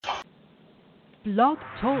Blog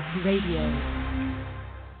Talk Radio.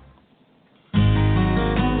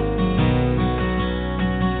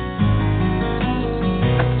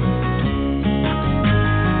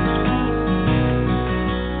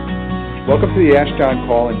 Welcome to the Ask John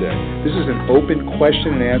Call-In Day. This is an open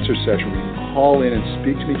question and answer session where you can call in and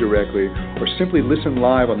speak to me directly or simply listen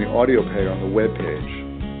live on the audio player on the web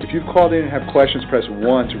page. If you've called in and have questions, press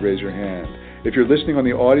 1 to raise your hand. If you're listening on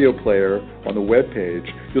the audio player on the web page,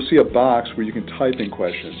 you'll see a box where you can type in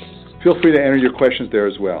questions. Feel free to enter your questions there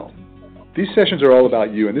as well. These sessions are all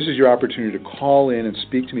about you, and this is your opportunity to call in and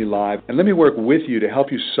speak to me live, and let me work with you to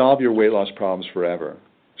help you solve your weight loss problems forever.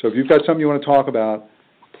 So if you've got something you want to talk about,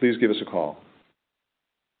 please give us a call.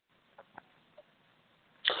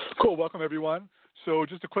 Cool. Welcome, everyone. So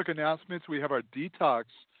just a quick announcement. We have our detox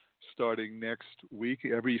starting next week.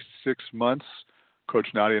 Every 6 months, Coach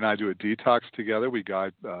Nadia and I do a detox together. We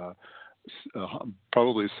guide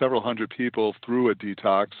probably several hundred people through a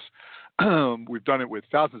detox. We've done it with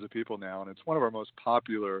thousands of people now, and it's one of our most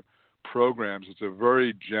popular programs. It's a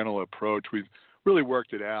very gentle approach. We've really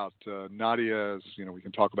worked it out. Nadia, we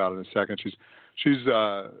can talk about it in a second. She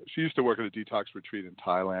used to work at a detox retreat in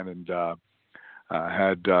Thailand and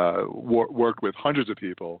had worked with hundreds of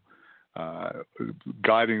people,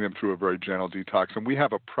 guiding them through a very gentle detox. And we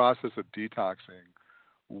have a process of detoxing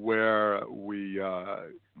where we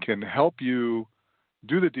can help you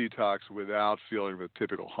do the detox without feeling the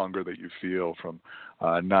typical hunger that you feel from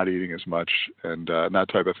not eating as much and that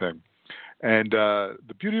type of thing. And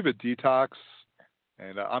the beauty of a detox,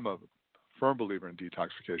 and I'm a firm believer in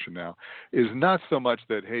detoxification now, is not so much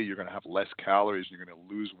that, hey, you're going to have less calories, you're going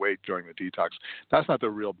to lose weight during the detox. That's not the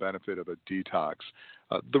real benefit of a detox.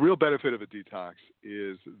 The real benefit of a detox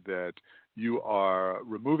is that you are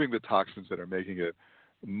removing the toxins that are making it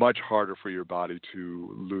much harder for your body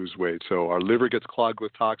to lose weight. So our liver gets clogged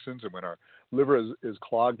with toxins, and when our liver is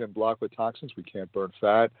clogged and blocked with toxins, we can't burn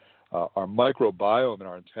fat. Our microbiome in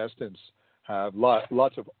our intestines have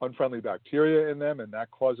lots of unfriendly bacteria in them, and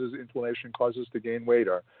that causes inflammation, causes to gain weight.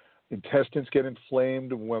 Our intestines get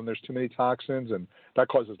inflamed when there's too many toxins, and that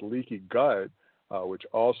causes leaky gut, which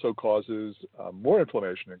also causes more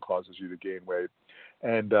inflammation and causes you to gain weight.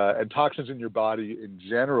 And toxins in your body in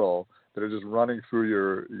general that are just running through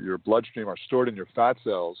your bloodstream are stored in your fat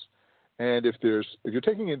cells. And if you're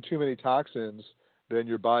taking in too many toxins, then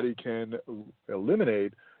your body can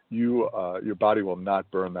eliminate your body will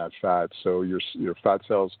not burn that fat. So your fat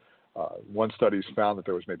cells, one study's found that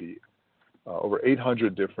there was maybe over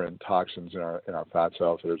 800 different toxins in our fat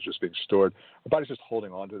cells that are just being stored. Our body's just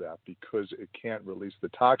holding on to that because it can't release the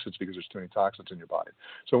toxins because there's too many toxins in your body.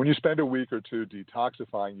 So when you spend a week or two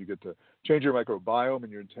detoxifying, you get to change your microbiome in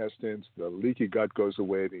your intestines, the leaky gut goes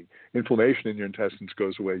away, the inflammation in your intestines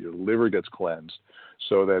goes away, your liver gets cleansed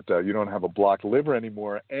so that you don't have a blocked liver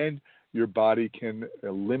anymore, and your body can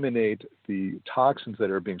eliminate the toxins that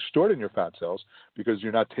are being stored in your fat cells because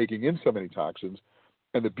you're not taking in so many toxins.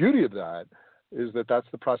 And the beauty of that is that that's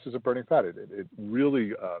the process of burning fat. It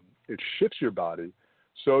really it shifts your body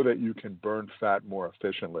so that you can burn fat more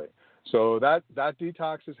efficiently. So that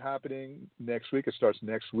detox is happening next week. It starts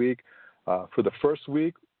next week. For the first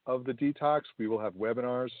week of the detox, we will have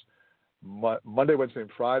webinars Monday, Wednesday,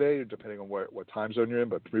 and Friday, depending on what time zone you're in,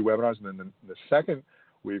 but 3 webinars. And then the second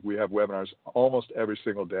week, we have webinars almost every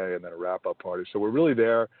single day and then a wrap-up party. So we're really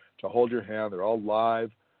there to hold your hand. They're all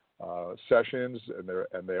live sessions,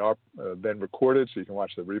 and they are then recorded, so you can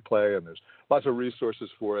watch the replay, and there's lots of resources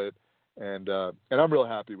for it. And I'm real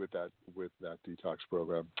happy with that detox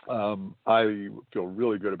program. I feel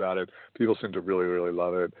really good about it. People seem to really, really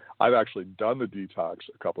love it. I've actually done the detox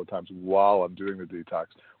a couple of times while I'm doing the detox,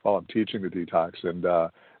 while I'm teaching the detox, and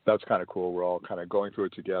that's kind of cool. We're all kind of going through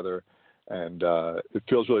it together, and it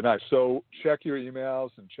feels really nice. So check your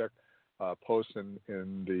emails and check posts in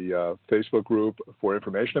the Facebook group for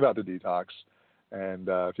information about the detox. And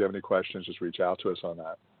if you have any questions, just reach out to us on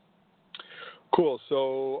that. Cool.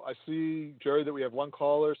 So I see, Jerry, that we have one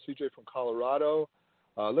caller, CJ from Colorado.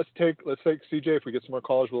 Let's take CJ. If we get some more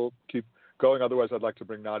callers, we'll keep going. Otherwise, I'd like to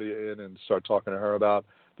bring Nadia in and start talking to her about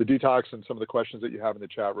the detox and some of the questions that you have in the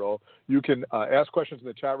chat roll. You can ask questions in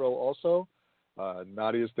the chat roll also.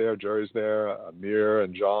 Nadia's there, Jerry's there, Amir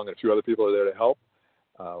and Zhang, and a few other people are there to help.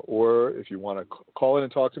 Or if you want to call in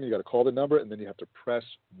and talk to me, you got to call the number, and then you have to press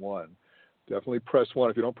 1. Definitely press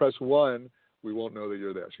 1. If you don't press 1, we won't know that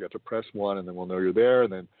you're there. So you have to press 1, and then we'll know you're there.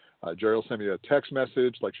 And then Jerry will send me a text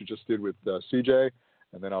message like she just did with CJ,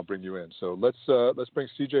 and then I'll bring you in. So let's bring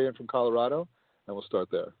CJ in from Colorado, and we'll start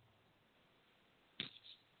there.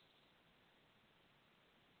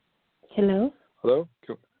 Hello? Hello?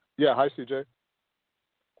 Yeah, hi, CJ.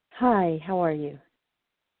 Hi, how are you?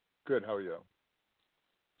 Good. How are you?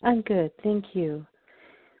 I'm good, thank you.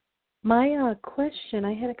 My question,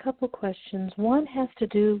 I had a couple questions. One has to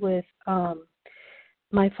do with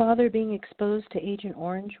my father being exposed to Agent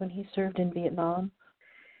Orange when he served in Vietnam.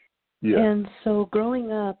 Yeah. And so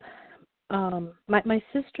growing up, my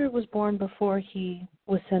sister was born before he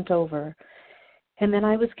was sent over, and then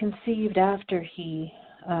I was conceived after he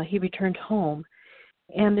returned home.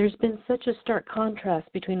 And there's been such a stark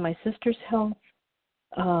contrast between my sister's health,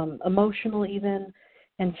 emotional even,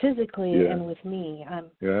 and physically, and with me.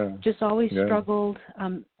 Just always struggled.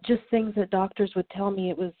 Just things that doctors would tell me.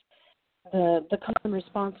 It was the common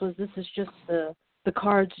response was, "This is just the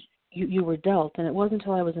cards you were dealt." And it wasn't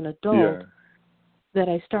until I was an adult that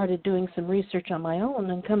I started doing some research on my own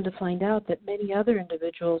and come to find out that many other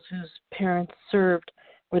individuals whose parents served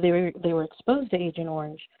where they were exposed to Agent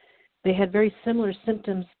Orange, they had very similar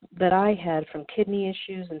symptoms that I had, from kidney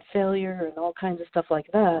issues and failure and all kinds of stuff like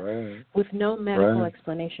that, with no medical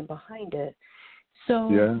explanation behind it. So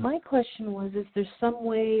my question was, is there some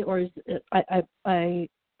way, or is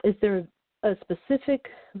there a specific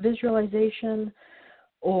visualization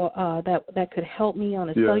or that could help me on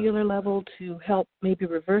a cellular level to help maybe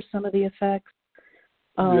reverse some of the effects?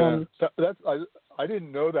 I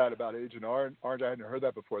didn't know that about Agent Orange. I hadn't heard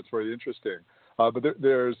that before. It's very interesting. But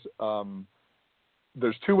there's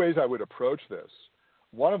two ways I would approach this.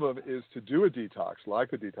 One of them is to do a detox, like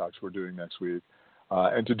the detox we're doing next week,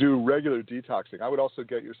 and to do regular detoxing. I would also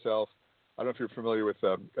get yourself, I don't know if you're familiar with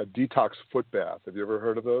a detox foot bath. Have you ever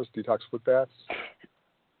heard of those, detox foot baths?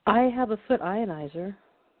 I have a foot ionizer.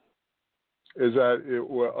 Is that it?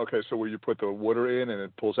 Well, okay, so where you put the water in and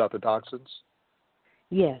it pulls out the toxins?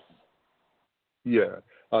 Yes. Yeah.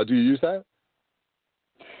 Do you use that?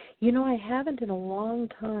 I haven't in a long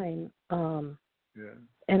time.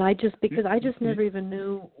 And I just never even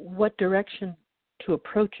knew what direction to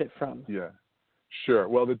approach it from. Yeah. Sure.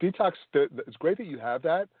 Well, the detox, it's great that you have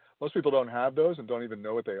that. Most people don't have those and don't even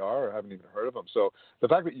know what they are or haven't even heard of them. So the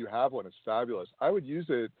fact that you have one is fabulous. I would use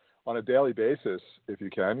it on a daily basis if you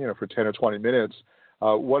can, for 10 or 20 minutes.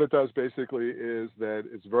 What it does basically is that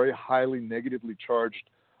it's very highly negatively charged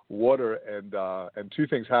water, and two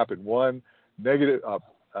things happen. One, negative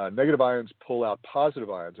ions pull out positive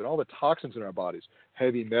ions, and all the toxins in our bodies,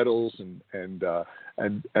 heavy metals and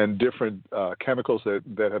different chemicals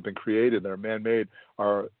that have been created that are man-made,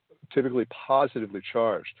 are typically positively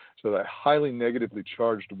charged. So that highly negatively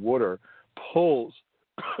charged water pulls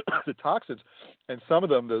the toxins, and some of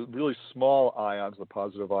them, the really small ions, the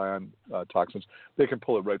positive ion toxins, they can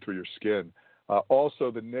pull it right through your skin.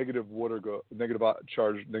 Also, the negatively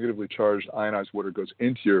charged ionized water goes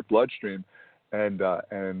into your bloodstream and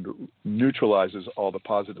neutralizes all the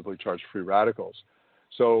positively charged free radicals.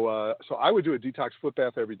 So I would do a detox foot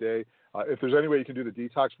bath every day. If there's any way you can do the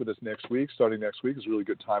detox with us next week, starting next week, is really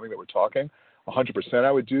good timing that we're talking. 100%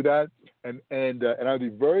 I would do that, and I would be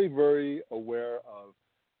very, very aware of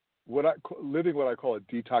living what I call a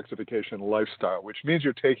detoxification lifestyle, which means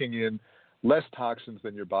you're taking in less toxins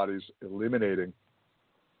than your body's eliminating.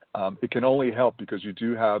 It can only help because you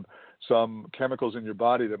do have some chemicals in your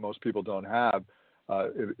body that most people don't have.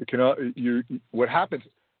 What happens?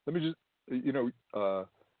 Let me just,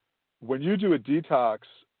 when you do a detox,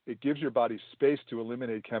 it gives your body space to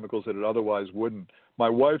eliminate chemicals that it otherwise wouldn't. My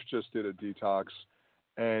wife just did a detox,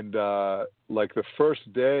 and like the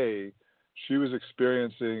first day, she was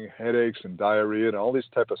experiencing headaches and diarrhea and all this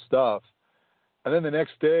type of stuff. And then the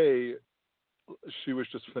next day, she was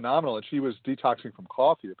just phenomenal, and she was detoxing from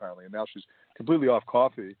coffee apparently, and now she's completely off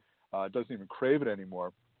coffee, doesn't even crave it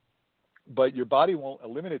anymore. But your body won't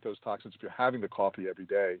eliminate those toxins if you're having the coffee every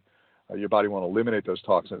day. Your body won't eliminate those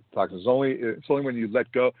toxins. It's only when you let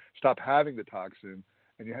go, stop having the toxin,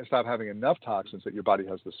 and you stop having enough toxins that your body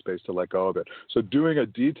has the space to let go of it. So doing a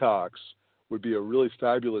detox would be a really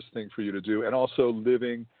fabulous thing for you to do, and also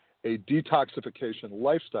living a detoxification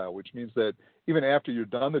lifestyle, which means that even after you're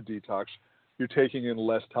done the detox, you're taking in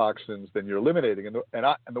less toxins than you're eliminating.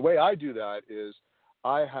 And the way I do that is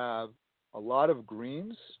I have a lot of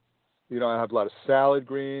greens. I have a lot of salad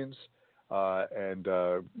greens and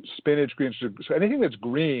spinach greens. So anything that's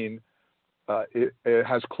green, it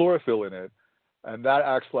has chlorophyll in it, and that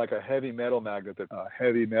acts like a heavy metal magnet, that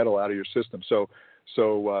heavy metal out of your system. So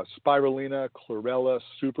spirulina, chlorella,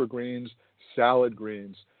 super greens, salad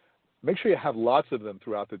greens. Make sure you have lots of them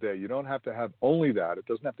throughout the day. You don't have to have only that. It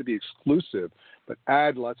doesn't have to be exclusive, but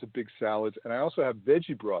add lots of big salads. And I also have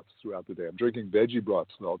veggie broths throughout the day. I'm drinking veggie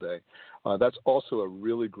broths all day. That's also a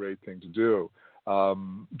really great thing to do.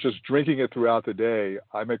 Just drinking it throughout the day.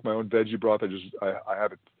 I make my own veggie broth. I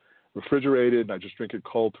have it refrigerated, and I just drink it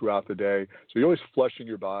cold throughout the day. So you're always flushing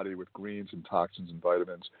your body with greens and toxins and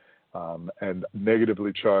vitamins, and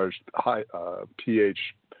negatively charged high pH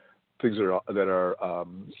things that are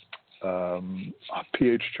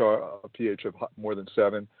pH of more than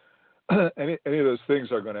 7. any of those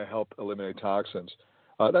things are going to help eliminate toxins.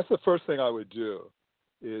 That's the first thing I would do.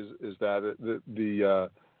 Is that the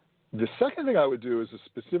second thing I would do is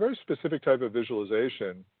a very specific type of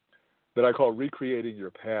visualization that I call recreating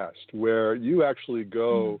your past, where you actually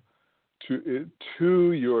go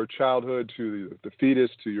to your childhood, to the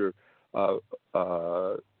fetus, to your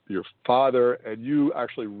father, and you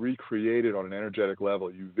actually recreate it on an energetic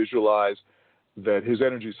level. You visualize that his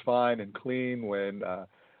energy is fine and clean when,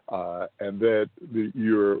 and that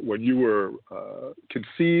when you were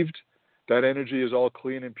conceived, that energy is all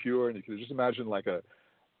clean and pure, and you can just imagine like a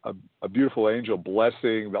beautiful angel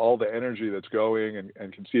blessing all the energy that's going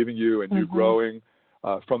and conceiving you and you growing.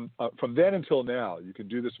 From then until now, you can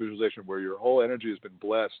do this visualization where your whole energy has been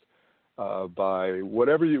blessed by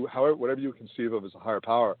whatever you conceive of as a higher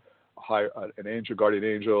power, an angel, guardian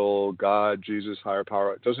angel, God, Jesus, higher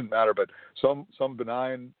power. It doesn't matter, but some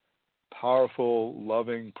benign, powerful,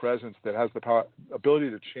 loving presence that has the ability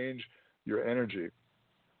to change your energy,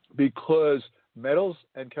 because metals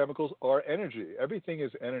and chemicals are energy. Everything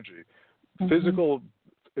is energy. Physical.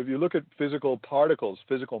 If you look at physical particles,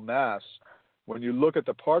 physical mass, when you look at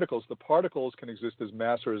the particles can exist as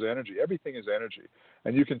mass or as energy. Everything is energy,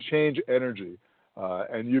 and you can change energy,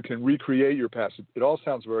 and you can recreate your past. It all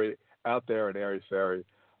sounds very out there and airy-fairy.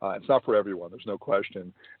 It's not for everyone. There's no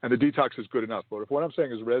question. And the detox is good enough. But if what I'm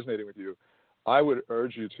saying is resonating with you, I would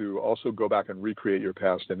urge you to also go back and recreate your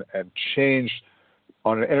past and change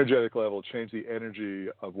on an energetic level, change the energy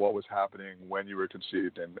of what was happening when you were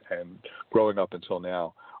conceived and growing up until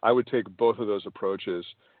now. I would take both of those approaches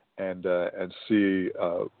and see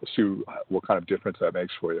what kind of difference that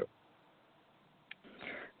makes for you.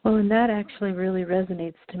 Well, and that actually really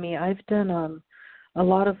resonates to me. I've done a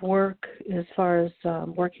lot of work as far as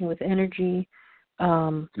working with energy.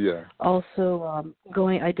 Also,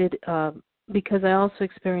 because I also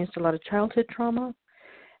experienced a lot of childhood trauma.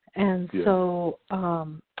 And so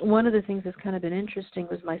one of the things that's kind of been interesting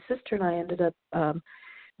was my sister and I ended up, it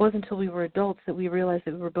wasn't until we were adults that we realized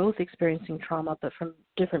that we were both experiencing trauma, but from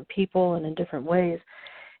different people and in different ways.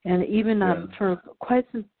 And even for quite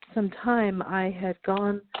some time, I had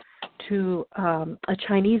gone to a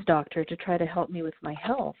Chinese doctor to try to help me with my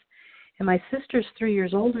health. And my sister's 3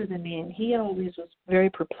 years older than me, and he always was very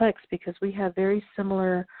perplexed because we have very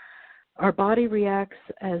similar, our body reacts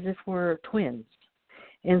as if we're twins.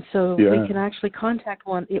 And so we can actually contact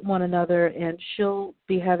one another, and she'll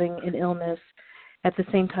be having an illness at the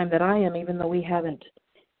same time that I am, even though we haven't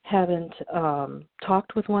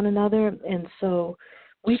talked with one another. And so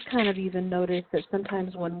we've kind of even noticed that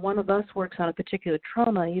sometimes when one of us works on a particular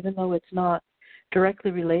trauma, even though it's not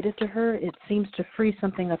directly related to her, it seems to free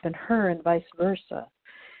something up in her and vice versa.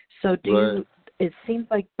 So it seems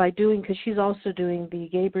like because she's also doing the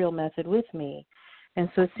Gabriel method with me, and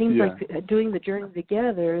so it seems like doing the journey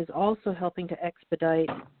together is also helping to expedite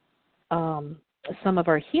some of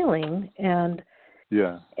our healing, and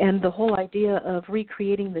the whole idea of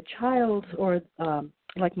recreating the child or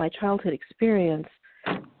like my childhood experience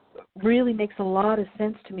really makes a lot of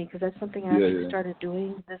sense to me, because that's something I actually started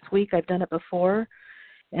doing this week. I've done it before,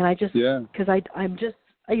 and I just because I'm just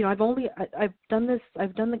I've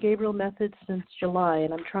done the Gabriel method since July,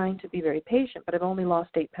 and I'm trying to be very patient, but I've only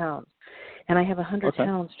lost 8 pounds, and I have 100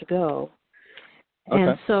 pounds to go.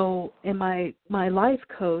 And so, and my life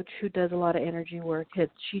coach, who does a lot of energy work,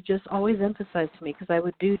 she just always emphasized to me, because I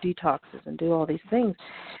would do detoxes and do all these things,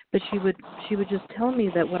 but she would just tell me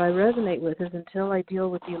that what I resonate with is until I deal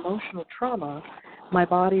with the emotional trauma, my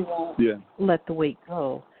body won't let the weight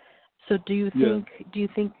go. So do you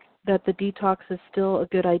think that the detox is still a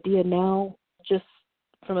good idea now, just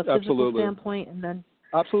from a physical standpoint, and then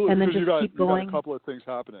just keep going? You've got a couple of things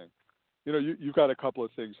happening. You've got a couple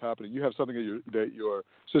of things happening. You have something that your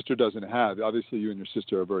sister doesn't have. Obviously, you and your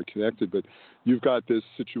sister are very connected, but you've got this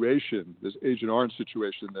situation, this Agent Orange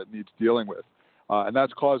situation that needs dealing with, and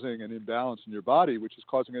that's causing an imbalance in your body, which is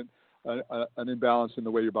causing an imbalance in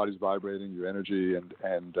the way your body's vibrating, your energy,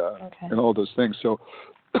 and all those things. So,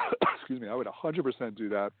 excuse me, I would 100% do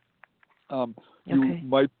that. You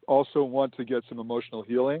might also want to get some emotional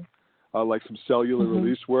healing, like some cellular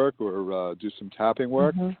release work, or do some tapping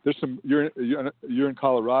work. There's some. You're in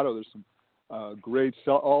Colorado. There's some great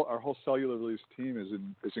our whole cellular release team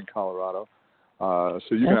is in Colorado, so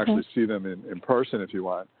you can actually see them in person if you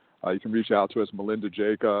want. You can reach out to us, Melinda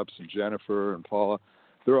Jacobs and Jennifer and Paula.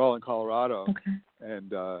 They're all in Colorado. Okay.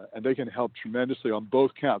 And they can help tremendously on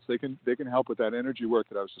both counts. They can help with that energy work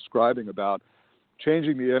that I was describing about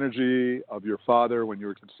changing the energy of your father when you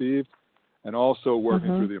were conceived, and also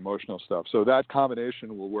working through the emotional stuff. So that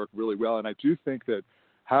combination will work really well. And I do think that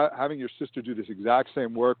having your sister do this exact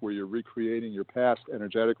same work where you're recreating your past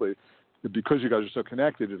energetically, because you guys are so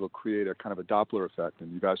connected, it'll create a kind of a Doppler effect,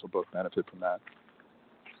 and you guys will both benefit from that.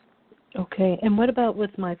 Okay. And what about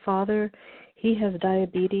with my father? He has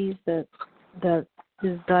diabetes that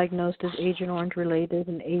is diagnosed as Agent Orange related,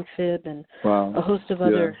 and AFib, and a host of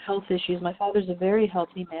other health issues. My father's a very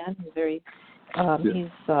healthy man. He's very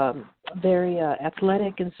very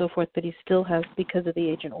athletic and so forth, but he still has, because of the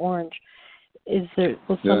Agent Orange. Is there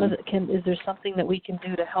is there something that we can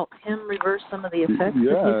do to help him reverse some of the effects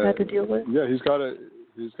that he's had to deal with? Yeah, he's got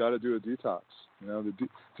to do a detox. You know, the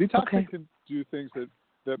detoxing can do things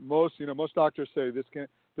that most doctors say this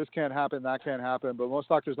can't happen, that can't happen, but most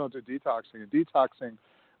doctors don't do detoxing. And detoxing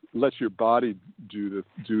lets your body do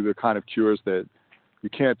the kind of cures that you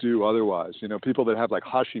can't do otherwise. You know, people that have like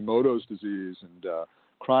Hashimoto's disease and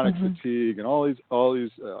chronic fatigue and all these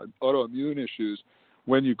autoimmune issues,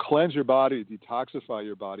 when you cleanse your body, detoxify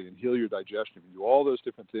your body, and heal your digestion, you do all those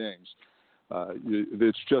different things,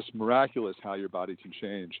 it's just miraculous how your body can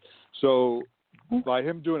change. So by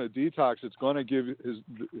him doing a detox, it's going to give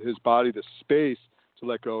his body the space to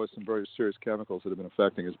let go of some very serious chemicals that have been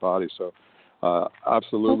affecting his body. So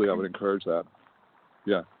absolutely, I would encourage that.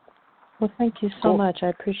 Yeah. Well, thank you so much. I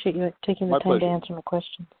appreciate you taking the time to answer my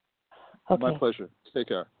questions. Okay. My pleasure. Take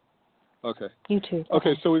care. Okay. You too.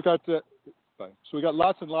 Okay, so we've got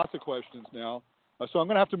lots and lots of questions now. So I'm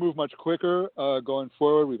going to have to move much quicker going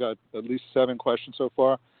forward. We've got at least 7 questions so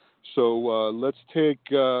far. So let's take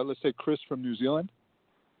Chris from New Zealand.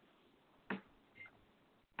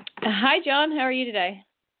 Hi, John. How are you today?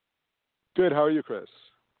 Good. How are you, Chris?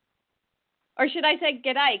 Or should I say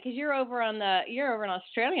g'day? Because you're over in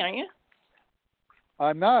Australia, aren't you?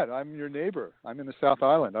 I'm not. I'm your neighbor. I'm in the South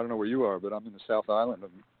Island. I don't know where you are, but I'm in the South Island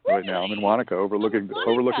right now. I'm in Wanaka, overlooking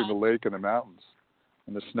the lake and the mountains,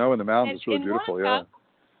 and the snow in the mountains. It's really beautiful. Wanaka?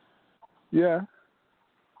 Yeah.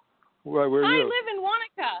 Where are you? I live in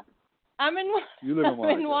Wanaka. You live in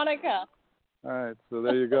Wanaka. I'm in Wanaka. All right. So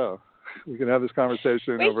there you go. We can have this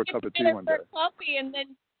conversation over a cup of tea one day. Coffee, and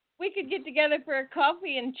then we could get together for a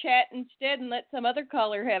coffee and chat instead, and let some other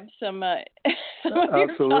caller have some.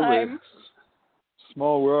 Absolutely. Time.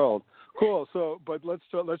 Small world. Cool. So, but let's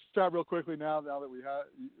chat real quickly now that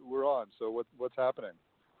we're on. So what's happening?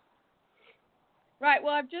 Right.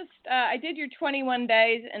 Well, I've just I did your 21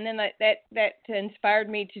 days, and then that inspired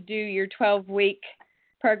me to do your 12-week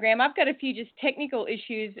program. I've got a few just technical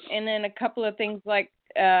issues, and then a couple of things like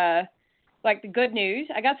the good news.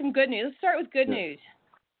 I got some good news. Let's start with good news.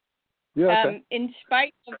 Yeah. Okay. In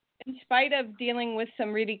spite of dealing with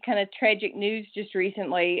some really kind of tragic news just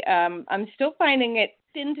recently, I'm still finding it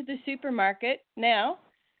into the supermarket now,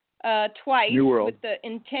 twice. New World. With the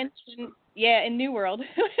intention, in New World,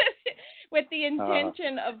 with the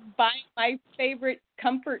intention of buying my favorite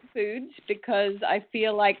comfort foods, because I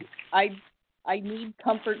feel like I need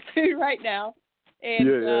comfort food right now.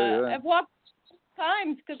 And I've walked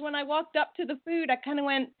times, because when I walked up to the food, I kind of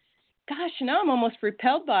went, gosh, now I'm almost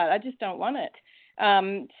repelled by it. I just don't want it.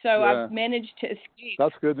 So I've managed to escape.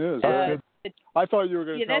 That's good news. I thought you were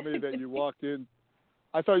going to tell me that you walked in.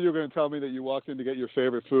 I thought you were going to tell me that you walked in to get your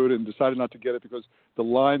favorite food and decided not to get it because the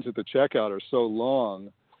lines at the checkout are so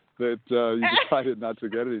long that you decided not to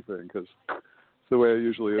get anything, because it's the way it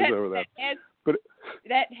usually is over there.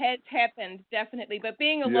 That has happened, definitely. But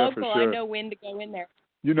being a local, I know when to go in there.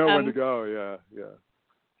 You know when to go, yeah.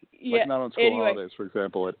 Like not on school holidays, for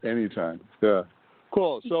example, at any time. Yeah.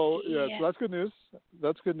 Cool. So, so that's good news.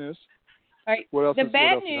 That's good news. All right. What else the is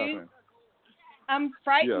bad what else news, is happening? I'm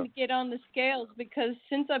frightened to get on the scales, because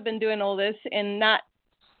since I've been doing all this and not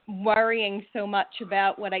worrying so much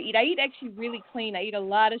about what I eat actually really clean. I eat a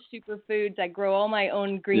lot of superfoods. I grow all my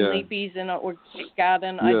own green leafies in an organic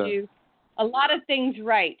garden. I do a lot of things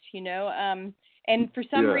right, and for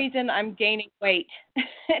some reason I'm gaining weight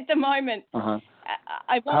at the moment.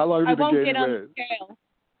 I won't get on the scale.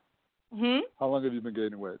 How long have you been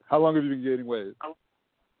gaining weight? How long have you been gaining weight?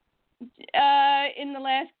 In the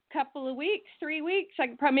last couple of weeks, 3 weeks,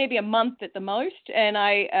 like probably maybe a month at the most, and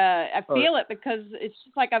I feel it, because it's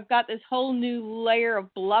just like I've got this whole new layer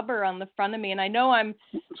of blubber on the front of me, and I know I'm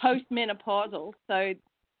postmenopausal, so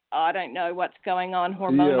I don't know what's going on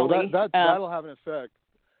hormonally. Yeah, that'll have an effect.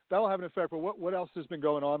 That'll have an effect. But what else has been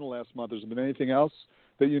going on the last month? Has there been anything else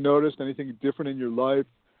that you noticed? Anything different in your life,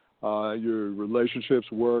 your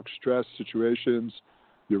relationships, work, stress, situations?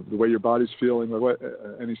 the way your body's feeling, or what,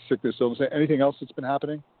 any sickness, illness, anything else that's been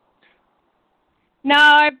happening? No,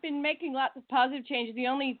 I've been making lots of positive changes. The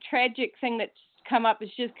only tragic thing that's come up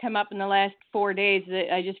in the last 4 days.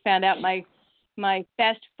 That I just found out my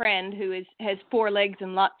best friend, who has 4 legs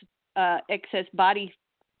and lots of excess body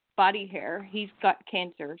hair, he's got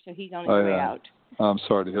cancer, so he's on his way out. I'm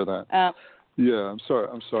sorry to hear that. I'm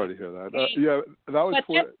sorry to hear that. That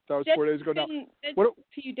was 4 days ago. Now, what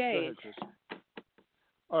a few days. Go ahead, Chris.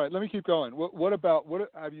 All right, let me keep going. What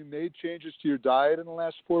have you made changes to your diet in the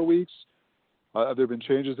last 4 weeks? Have there been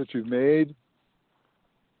changes that you've made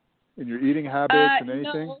in your eating habits and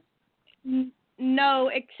anything? No,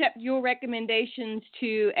 except your recommendations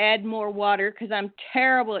to add more water, because I'm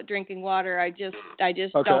terrible at drinking water. I just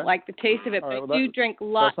don't like the taste of it. But I do drink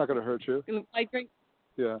lots. That's not going to hurt you. I drink.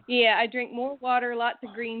 Yeah. Yeah, I drink more water, lots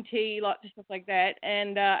of green tea, lots of stuff like that,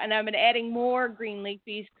 and I've been adding more green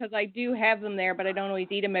leafies because I do have them there, but I don't always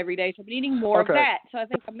eat them every day. So I've been eating more of that. So I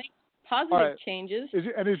think I'm making positive changes. Is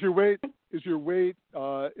your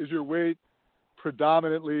weight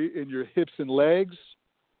predominantly in your hips and legs,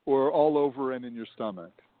 or all over and in your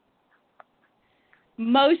stomach?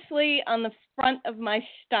 Mostly on the front of my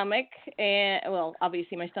stomach, and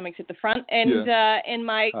obviously my stomach's at the front, and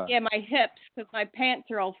my hips, because my pants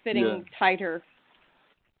are all fitting tighter.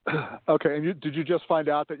 Okay, and did you just find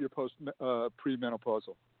out that you're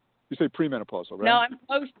premenopausal? You say premenopausal, right? No,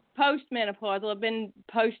 I'm postmenopausal. I've been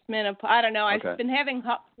postmenopausal. I don't know. Okay. I've been having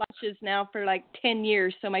hot flushes now for like 10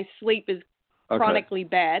 years, so my sleep is chronically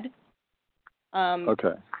bad.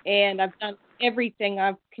 Okay. And I've done everything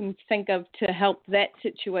I can think of to help that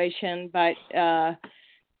situation, but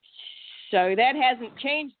so that hasn't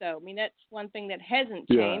changed, though. I mean, that's one thing that hasn't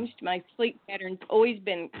changed. My sleep pattern's always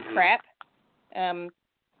been crap.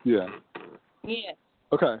 Yeah.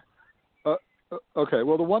 Okay. Okay.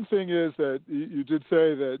 Well, the one thing is that you did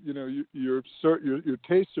say that your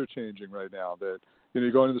tastes are changing right now. That you're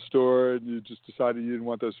going to the store and you just decided you didn't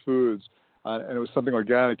want those foods, and it was something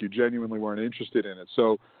organic. You genuinely weren't interested in it.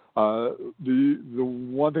 So the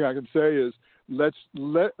one thing I can say is let's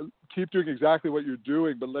keep doing exactly what you're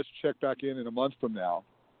doing, but let's check back in a month from now,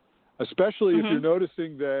 especially if you're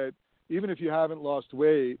noticing that. Even if you haven't lost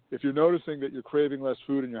weight, if you're noticing that you're craving less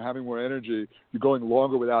food and you're having more energy, you're going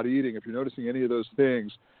longer without eating, if you're noticing any of those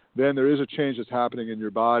things, then there is a change that's happening in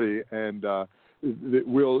your body, and you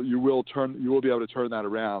will be able to turn that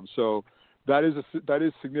around. So that is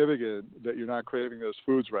significant that you're not craving those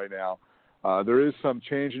foods right now. There is some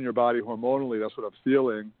change in your body hormonally. That's what I'm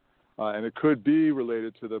feeling, and it could be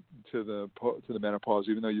related to the menopause,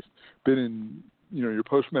 even though you've been in your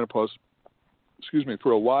postmenopause.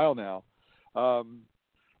 For a while now,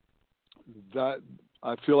 that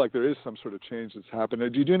I feel like there is some sort of change that's happened.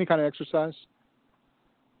 Do you do any kind of exercise?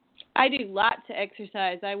 I do lots of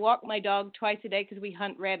exercise. I walk my dog twice a day because we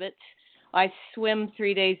hunt rabbits. I swim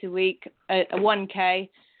 3 days a week, 1K.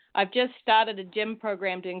 I've just started a gym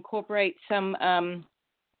program to incorporate some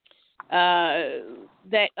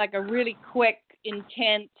that like a really quick,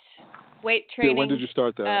 intense weight training. Yeah, when did you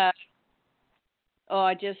start that?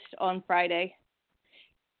 Just on Friday.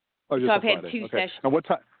 Oh, just so I've Friday. had 2 okay. sessions. And what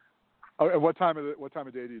time? What time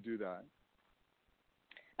of day do you do that?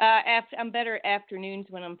 I'm better afternoons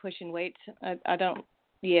when I'm pushing weights. I don't.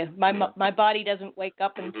 Yeah, my body doesn't wake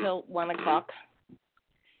up until 1 o'clock.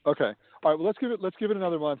 Okay. All right. Well, let's give it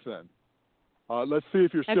another month then. Let's see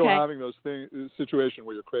if you're still having those situation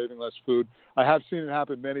where you're craving less food. I have seen it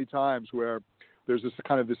happen many times where there's this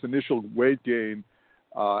initial weight gain,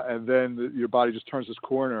 and then your body just turns this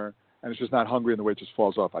corner. And it's just not hungry, and the weight just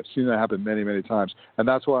falls off. I've seen that happen many, many times, and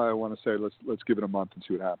that's why I want to say let's give it a month and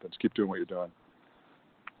see what happens. Keep doing what you're doing.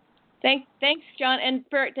 Thanks, John. And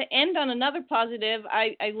to end on another positive,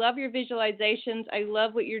 I love your visualizations. I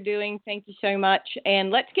love what you're doing. Thank you so much. And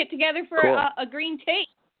let's get together for a green tea.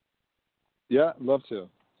 Yeah, love to.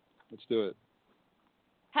 Let's do it.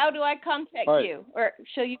 How do I contact you, or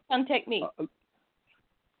shall you contact me?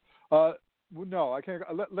 No, I can't.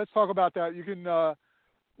 Let's talk about that. You can.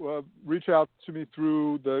 Reach out to me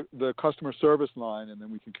through the customer service line, and then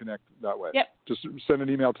we can connect that way. Yep. Just send an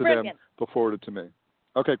email to them. They'll forward it to me.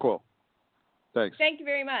 Okay, cool. Thanks. Thank you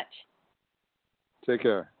very much. Take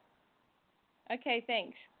care. Okay,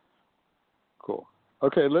 thanks. Cool.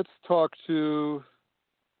 Okay, let's talk to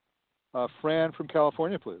Fran from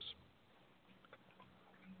California, please.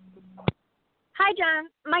 Hi, John.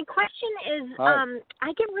 My question is,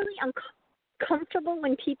 I get really uncomfortable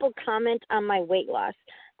when people comment on my weight loss.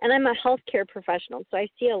 And I'm a healthcare professional, so I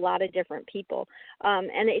see a lot of different people.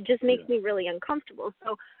 And it just makes me really uncomfortable.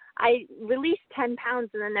 So I released 10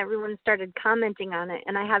 pounds, and then everyone started commenting on it,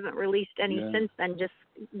 and I haven't released any since then, just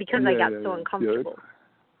because I got so uncomfortable.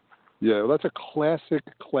 Well, that's a classic,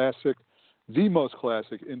 the most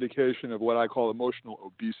classic indication of what I call emotional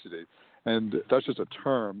obesity. And that's just a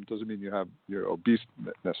term. Doesn't mean you're obese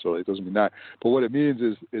necessarily. It doesn't mean that. But what it means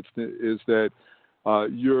is that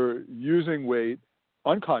you're using weight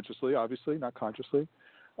unconsciously, obviously, not consciously,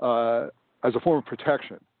 as a form of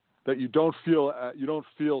protection. That you don't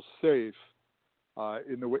feel safe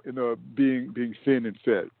in the being thin and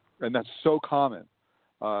fit, and that's so common,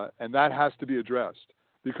 and that has to be addressed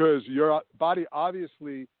because your body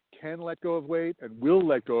obviously can let go of weight and will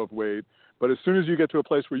let go of weight, but as soon as you get to a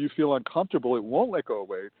place where you feel uncomfortable, it won't let go of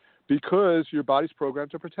weight because your body's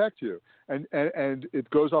programmed to protect you, and it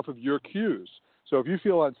goes off of your cues. So if you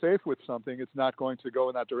feel unsafe with something, it's not going to go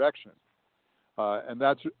in that direction,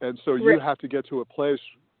 and so you have to get to a place.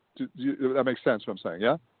 That makes sense what I'm saying,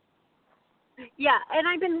 yeah? Yeah, and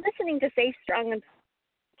I've been listening to Safe, Strong, and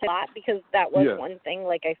a lot because that was one thing,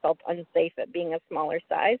 like I felt unsafe at being a smaller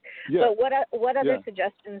size. Yeah. But what other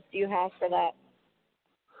suggestions do you have for that?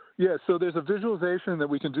 Yeah, so there's a visualization that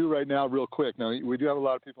we can do right now real quick. Now, we do have a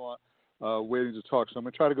lot of people waiting to talk, so I'm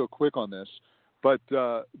going to try to go quick on this. But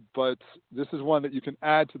this is one that you can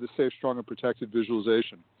add to the Safe, Strong, and Protected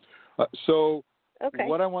visualization. Okay.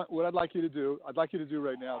 What I'd like you to do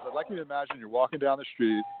right now is I'd like you to imagine you're walking down the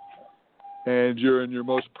street and you're in your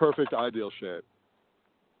most perfect ideal shape.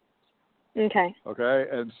 Okay. Okay,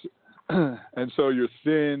 and so you're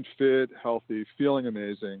thin, fit, healthy, feeling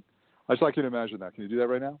amazing. I'd just like you to imagine that. Can you do that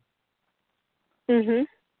right now? Mhm.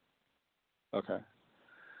 Okay.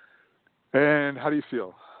 And how do you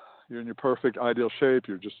feel? You're in your perfect ideal shape.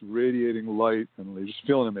 You're just radiating light and you're just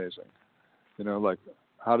feeling amazing. Like.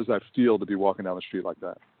 How does that feel to be walking down the street like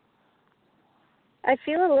that? I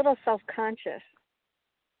feel a little self-conscious.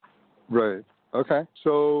 Right. Okay.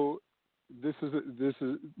 So this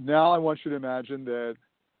is now I want you to imagine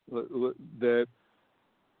that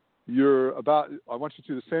you're about. I want you to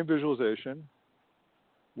do the same visualization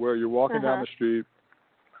where you're walking down the street.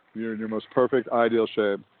 You're in your most perfect ideal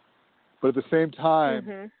shape, but at the same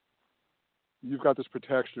time, you've got this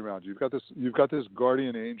protection around you. You've got this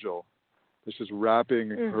guardian angel. It's just wrapping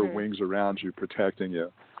her wings around you, protecting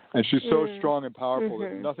you. And she's so strong and powerful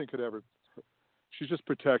that nothing could ever. She's just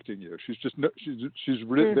protecting you. She's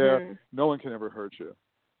right there. No one can ever hurt you.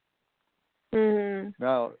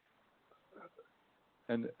 Now,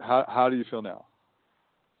 and how do you feel now?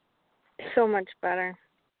 So much better.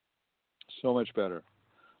 So much better.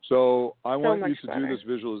 So I want you to do this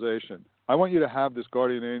visualization. I want you to have this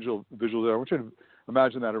guardian angel visualization. I want you to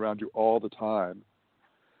imagine that around you all the time.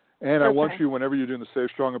 And I want you, whenever you're doing the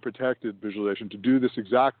Safe, Strong, and Protected visualization, to do this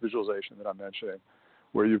exact visualization that I'm mentioning,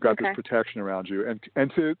 where you've got this protection around you,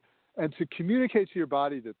 and to communicate to your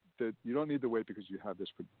body that you don't need the weight because you have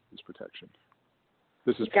this protection.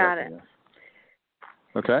 This is got it. You.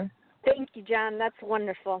 Okay. Thank you, John. That's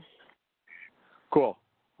wonderful. Cool.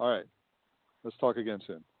 All right. Let's talk again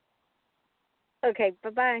soon. Okay.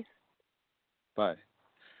 Bye-bye. Bye.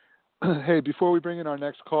 Hey, before we bring in our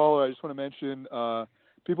next caller, I just want to mention.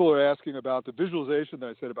 People are asking about the visualization that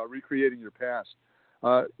I said about recreating your past.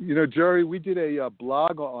 Jerry, we did a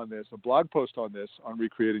blog post on this, on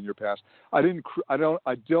recreating your past. I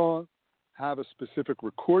don't have a specific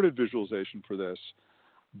recorded visualization for this,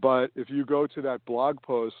 but if you go to that blog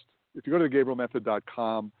post, if you go to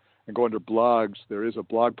GabrielMethod.com and go under blogs, there is a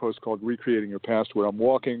blog post called Recreating Your Past where I'm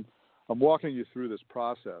walking you through this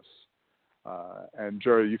process. And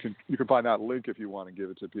Jerry, you can find that link if you want to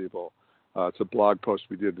give it to people. It's a blog post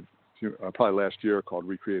we did probably last year called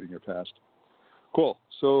Recreating Your Past. Cool.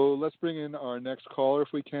 So let's bring in our next caller if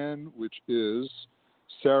we can, which is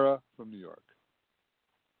Sarah from New York.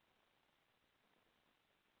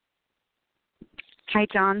 Hi,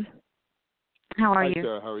 John. How are you? Hi,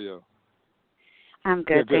 Sarah. How are you? I'm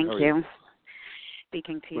good, yeah, thank you.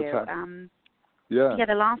 Speaking to you. Yeah,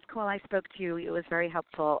 the last call I spoke to you, it was very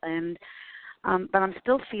helpful, and but I'm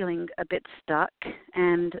still feeling a bit stuck,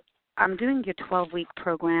 and I'm doing your 12-week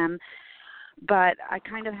program, but I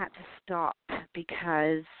kind of had to stop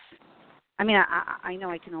because, I know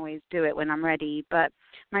I can always do it when I'm ready, but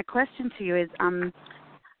my question to you is,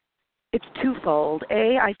 it's twofold.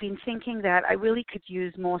 A, I've been thinking that I really could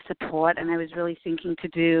use more support, and I was really thinking to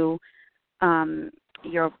do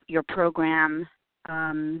your program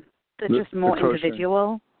just more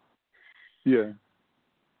individual. Yeah.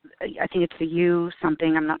 I think it's the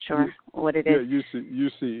something. I'm not sure what it is.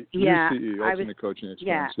 UCE, Ultimate Coaching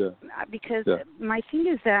Experience. Because my thing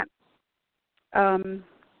is that,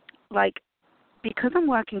 because I'm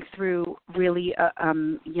working through really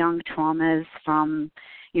young traumas from,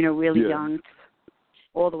 really young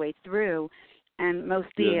all the way through, and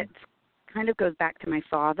mostly it kind of goes back to my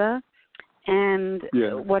father. And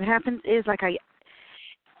what happens is, like, I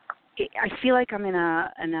feel like I'm in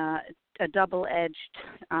a double-edged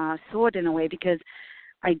sword in a way, because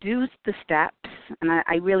I do the steps, and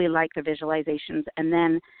I really like the visualizations, and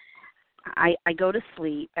then I go to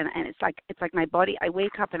sleep, and it's like my body. I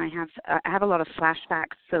wake up and I have a lot of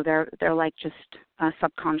flashbacks, so they're like just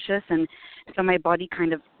subconscious, and so my body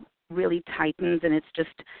kind of really tightens, and it's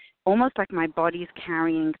just almost like my body's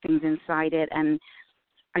carrying things inside it, and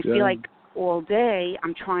I feel like all day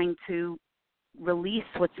I'm trying to release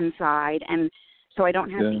what's inside, and so I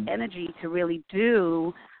don't have the energy to really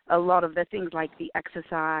do a lot of the things like the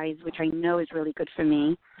exercise, which I know is really good for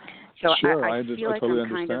me. So I feel like totally I'm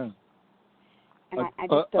kind understand. of, and I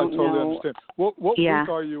just don't know. I totally understand. What week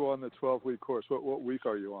are you on the 12-week course? What week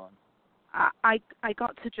are you on? I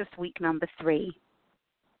got to just week number 3.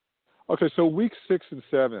 Okay, so week 6 and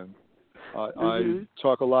 7, I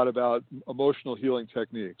talk a lot about emotional healing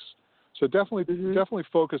techniques. So definitely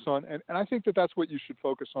focus on, and I think that's what you should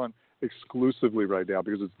focus on exclusively right now,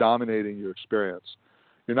 because it's dominating your experience.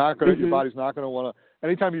 You're not going your body's not going to want to,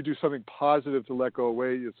 anytime you do something positive to let go of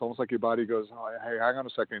weight, it's almost like your body goes, oh, hey, hang on a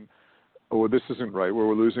second. Oh, this isn't right.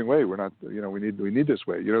 We're losing weight. We're not, we need this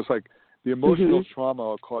weight. It's like the emotional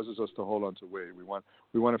trauma causes us to hold on to weight. We want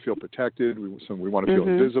to feel protected. We want to feel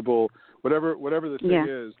invisible. Whatever the thing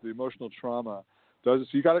is, the emotional trauma does.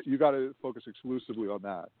 So you got to focus exclusively on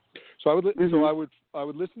that. So I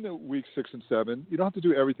would listen to week 6 and 7. You don't have to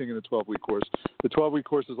do everything in the 12-week course. The 12-week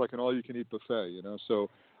course is like an all-you-can-eat buffet. So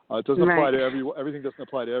it doesn't apply to everyone. Everything doesn't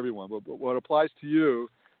apply to everyone. But what applies to you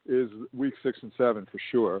is week 6 and 7 for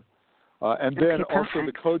sure. And then also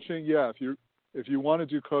the coaching. Yeah, if you want to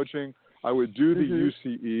do coaching, I would do the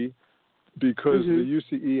UCE, because the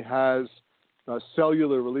UCE has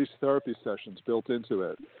cellular release therapy sessions built into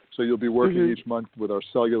it. So you'll be working each month with our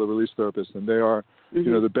cellular release therapists, and they are,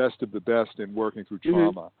 the best of the best in working through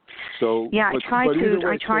trauma. So I tried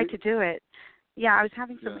to do it. Yeah, I was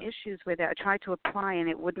having some issues with it. I tried to apply, and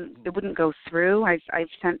it wouldn't go through. I've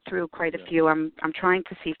sent through quite a few. I'm trying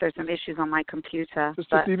to see if there's some issues on my computer.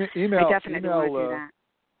 Just email. I definitely want to do that.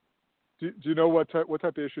 Do you know what type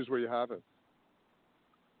of issues were you having?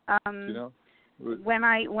 Do you know? When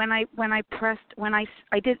I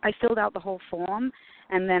filled out the whole form,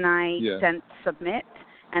 and then I sent submit,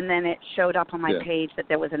 and then it showed up on my page that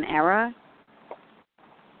there was an error,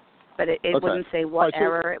 but it wouldn't say what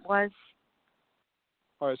error it was.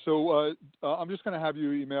 All right, so I'm just going to have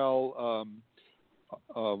you email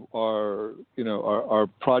our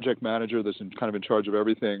project manager that's kind of in charge of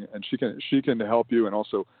everything, and she can help you, and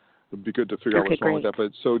also it'd be good to figure out what's wrong with that.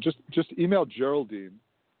 But so just email Geraldine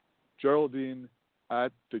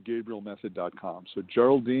at thegabrielmethod.com. So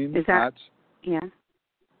Geraldine is that, Geraldine.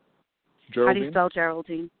 How do you spell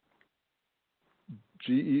Geraldine?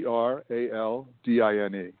 Geraldine.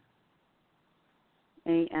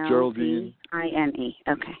 Geraldine.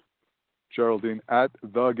 Okay. Geraldine at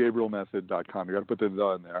thegabrielmethod.com. You got to put the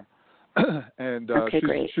in there. And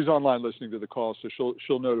she's online listening to the call, so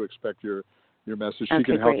she'll know to expect your message. She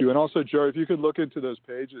can help you. And also, Jerry, if you could look into those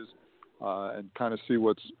pages and kind of see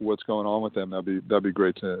what's going on with them, that'd be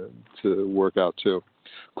great to work out too.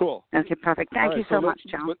 Cool. Okay, perfect. Thank you so much,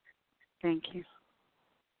 John. Thank you.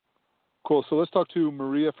 Cool. So let's talk to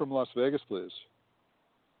Maria from Las Vegas, please.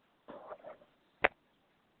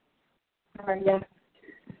 How are you?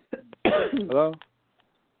 Hello?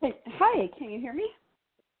 Hey, hi, can you hear me?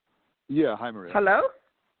 Yeah, hi, Maria. Hello?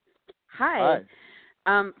 Hi.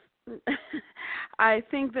 I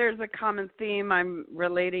think there's a common theme I'm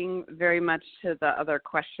relating very much to the other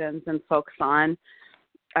questions and folks on.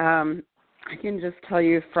 I can just tell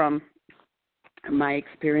you from my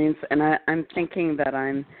experience, and I'm thinking that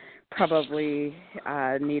I'm probably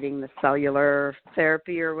needing the cellular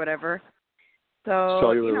therapy or whatever. So,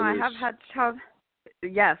 cellular release. I have had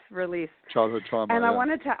release. Childhood trauma. And I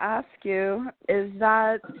wanted to ask you, is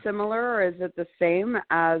that similar or is it the same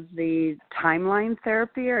as the timeline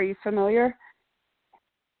therapy? Are you familiar?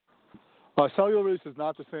 Cellular release is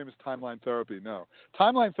not the same as timeline therapy, no.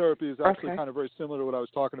 Timeline therapy is actually kind of very similar to what I was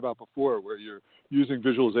talking about before, where you're using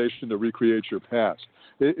visualization to recreate your past.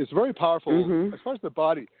 It's very powerful. As far as the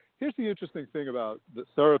body, here's the interesting thing about the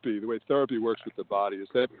therapy, the way therapy works with the body, is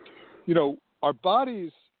that, our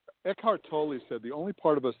bodies, Eckhart Tolle said the only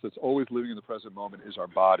part of us that's always living in the present moment is our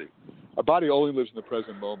body. Our body only lives in the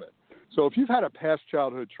present moment. So if you've had a past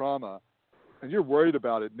childhood trauma, you're worried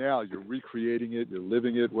about it now, you're recreating it, you're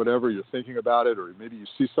living it, whatever, you're thinking about it, or maybe you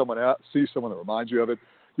see someone that reminds you of it,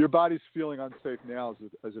 your body's feeling unsafe now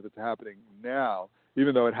as if it's happening now,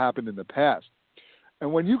 even though it happened in the past.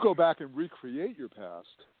 And when you go back and recreate your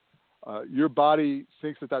past, your body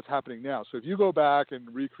thinks that that's happening now. So if you go back and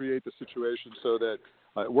recreate the situation so that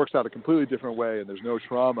it works out a completely different way and there's no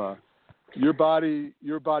trauma, your body's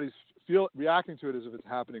reacting to it as if it's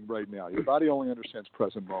happening right now. Your body only understands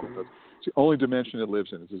present moment. It's the only dimension it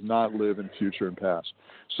lives in. It does not live in future and past.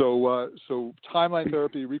 So timeline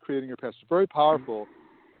therapy, recreating your past, is very powerful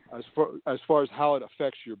as far as how it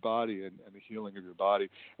affects your body and the healing of your body.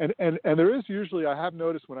 And there is usually, I have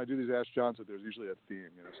noticed when I do these Ask Johns that there's usually a theme.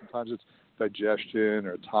 Sometimes it's digestion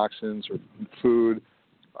or toxins or food,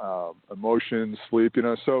 emotions, sleep.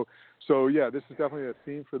 So yeah, this is definitely a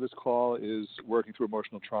theme for this call, is working through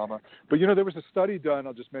emotional trauma. But there was a study done,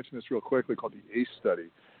 I'll just mention this real quickly, called the ACE study.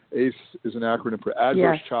 ACE is an acronym for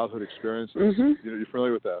Adverse Childhood Experiences. Mm-hmm. You're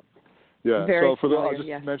familiar with that? Yeah. Very so familiar, I'll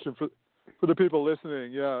just mention for the people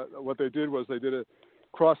listening, what they did was they did a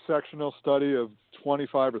cross-sectional study of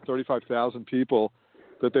 25 or 35,000 people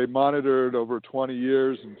that they monitored over 20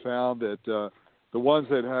 years and found that the ones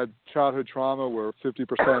that had childhood trauma were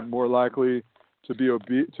 50% more likely to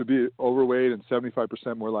be overweight and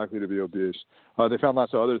 75% more likely to be obese. They found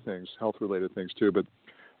lots of other things, health-related things too, but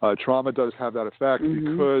trauma does have that effect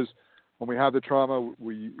because when we have the trauma,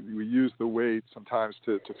 we use the weight sometimes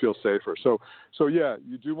to feel safer. So yeah,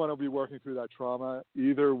 you do want to be working through that trauma,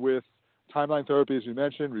 either with timeline therapy, as you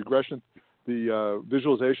mentioned, regression, the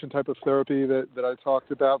visualization type of therapy that I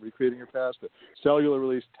talked about, recreating your past, the cellular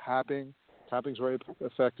release tapping. Tapping is a very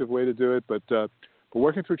effective way to do it, but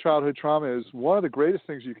working through childhood trauma is one of the greatest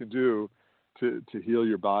things you can do to heal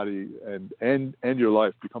your body and your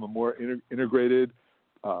life, become a more integrated,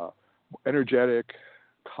 energetic,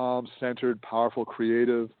 calm, centered, powerful,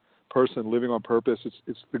 creative person living on purpose.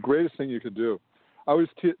 It's the greatest thing you can do. I always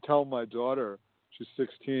tell my daughter, she's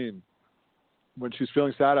 16, when she's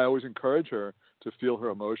feeling sad, I always encourage her to feel her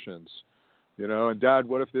emotions. And Dad,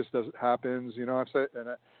 what if this happens?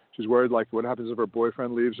 She's worried, like, what happens if her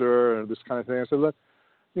boyfriend leaves her and this kind of thing. I said, look,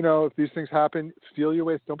 if these things happen, feel your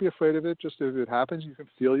way. Don't be afraid of it. Just if it happens, you can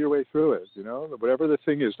feel your way through it. Whatever the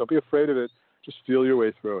thing is, don't be afraid of it. Just feel your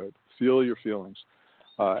way through it. Feel your feelings.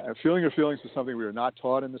 And feeling your feelings is something we are not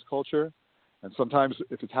taught in this culture. And sometimes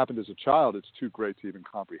if it's happened as a child, it's too great to even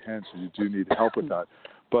comprehend. So you do need help with that.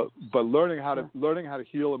 But learning how to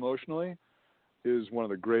heal emotionally is one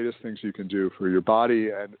of the greatest things you can do for your body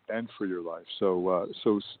and for your life. So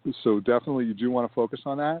definitely you do want to focus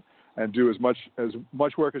on that and do as much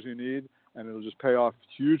work as you need, and it'll just pay off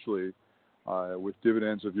hugely with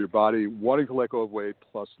dividends of your body wanting to let go of weight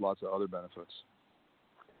plus lots of other benefits.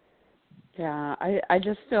 Yeah, I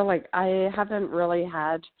just feel like I haven't really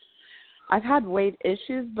had. I've had weight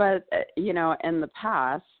issues, but, in the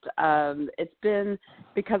past, it's been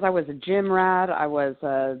because I was a gym rat. I was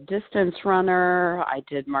a distance runner. I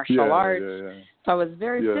did martial arts. So I was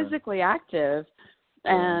very physically active.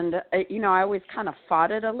 And, I always kind of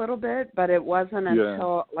fought it a little bit, but it wasn't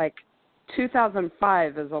until,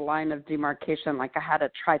 2005 is a line of demarcation. Like, I had a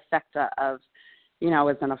trifecta of, I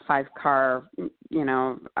was in a 5-car,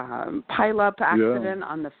 pileup accident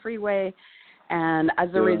on the freeway. And as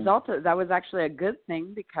a result, that was actually a good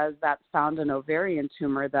thing because that found an ovarian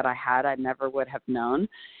tumor that I had. I never would have known.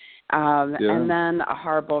 And then a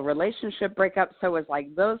horrible relationship breakup. So it was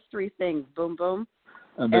like those 3 things, boom, boom,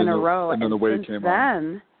 in a row. And then the weight came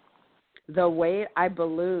on. The weight, I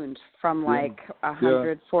ballooned from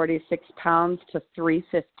 146 pounds to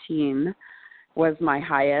 315 was my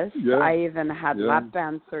highest. I even had lap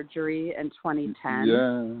band surgery in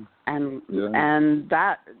 2010. And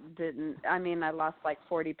that didn't, I lost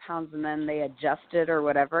 40 pounds and then they adjusted or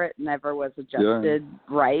whatever. It never was adjusted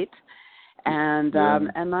right. And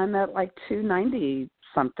and I'm at 290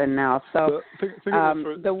 something now. So think of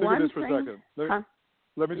this for a second.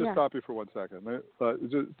 Let me just stop you for 1 second.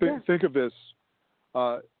 Think of this.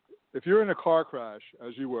 If you're in a car crash,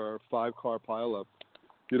 as you were, 5-car pileup,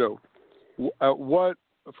 at what,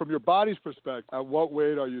 from your body's perspective, at what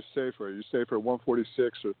weight are you safer? Are you safer at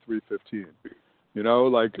 146 or 315?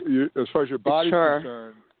 As far as your body's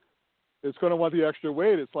concerned, it's going to want the extra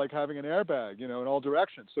weight. It's like having an airbag, in all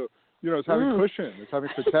directions. So, it's having cushion, it's having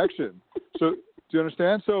protection. So, do you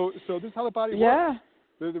understand? So this is how the body works.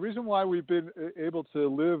 The reason why we've been able to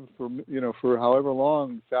live for however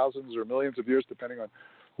long, thousands or millions of years, depending on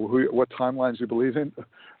what timelines you believe in.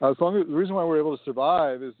 The reason why we're able to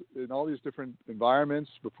survive is in all these different environments.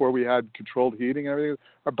 Before we had controlled heating and everything,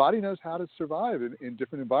 our body knows how to survive in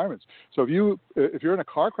different environments. So if you're in a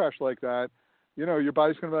car crash like that, your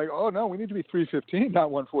body's going to be like, oh no, we need to be 315,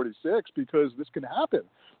 not 146, because this can happen.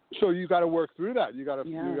 So you got to work through that. You got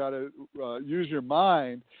to use your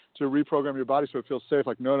mind to reprogram your body so it feels safe.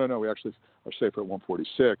 Like, no, we actually are safer at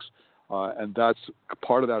 146. And that's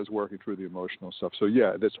part of that is working through the emotional stuff. So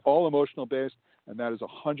yeah, that's all emotional based, and that is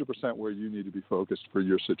 100% where you need to be focused for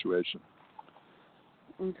your situation.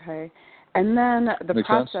 Okay. And then the Make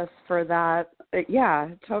process sense? for that, it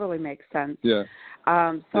totally makes sense. Yeah.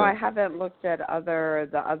 I haven't looked at the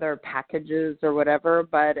other packages or whatever,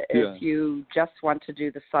 but if you just want to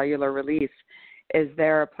do the cellular release, is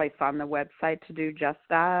there a place on the website to do just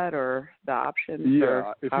that, or the options? Yeah.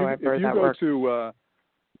 Or if however you that go works? to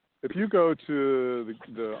if you go to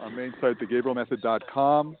our main site,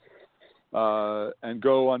 thegabrielmethod.com, and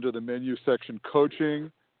go under the menu section,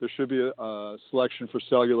 coaching, there should be a selection for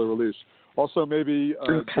cellular release. Also, maybe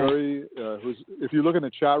Jerry, if you look in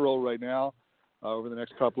the chat roll right now, over the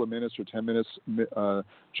next couple of minutes or 10 minutes,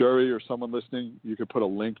 Jerry or someone listening, you could put a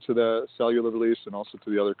link to the cellular release and also to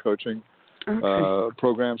the other coaching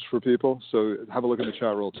programs for people. So have a look in the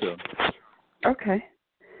chat roll too. Okay.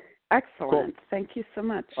 Excellent. Cool. Thank you so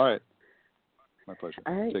much. All right. My pleasure.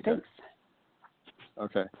 All right. Take Thanks. care.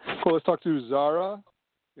 Okay. Cool. Let's talk to Zara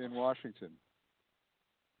in Washington.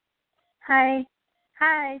 Hi.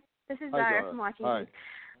 This is Hi, Zara from Washington.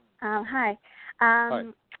 Hi. Hi. Hi.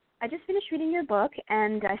 I just finished reading your book,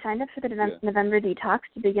 and I signed up for the November detox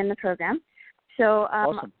to begin the program. So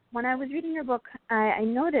Awesome. When I was reading your book, I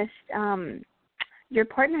noticed your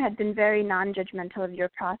partner had been very non-judgmental of your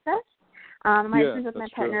process. I've been with my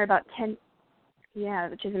partner about 10. Yeah,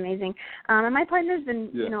 which is amazing. And my partner's been,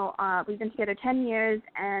 we've been together 10 years,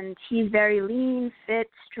 and he's very lean, fit,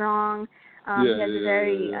 strong. He has a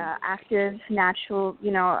very active, natural,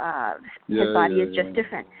 his body is just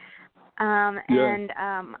different. And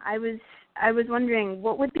I was wondering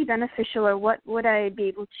what would be beneficial, or what would I be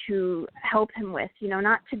able to help him with,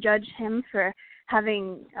 not to judge him for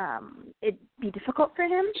having it be difficult for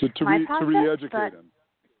him. To re-educate him.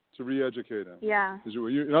 To re-educate him. Yeah.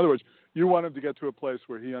 In other words, you want him to get to a place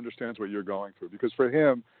where he understands what you're going through. Because for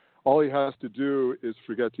him, all he has to do is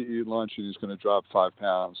forget to eat lunch and he's going to drop 5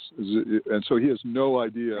 pounds. And so he has no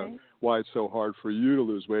idea why it's so hard for you to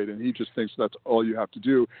lose weight. And he just thinks that's all you have to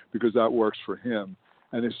do because that works for him.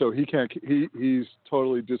 And so he's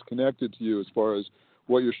totally disconnected to you as far as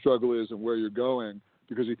what your struggle is and where you're going,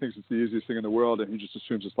 because he thinks it's the easiest thing in the world, and he just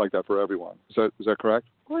assumes it's like that for everyone. Is that correct?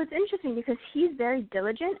 Well, it's interesting because he's very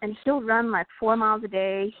diligent, and he'll run like 4 miles a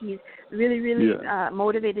day. He's really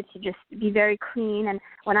motivated to just be very clean. And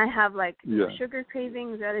when I have sugar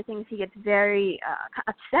cravings or other things, he gets very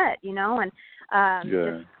upset, and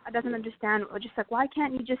doesn't understand. Just like, why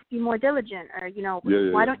can't you just be more diligent, or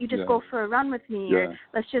why don't you just go for a run with me, or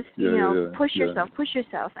let's just push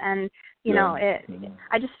yourself. And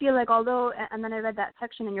I just feel like and then I read that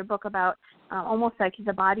section in your book about almost like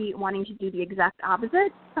the body wanting to do the exact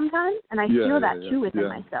opposite sometimes, and I feel that too within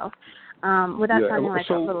myself. Without sounding like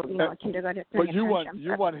a little, kindergarten. But you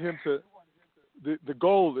want him to. The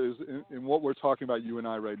goal is in what we're talking about, you and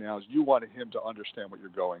I right now, is you want him to understand what you're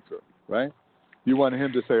going through, right? You want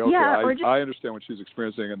him to say, okay, I understand what she's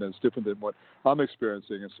experiencing, and then it's different than what I'm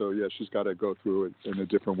experiencing, and so she's got to go through it in a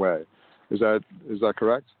different way. Is that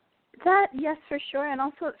correct? Yes, for sure, and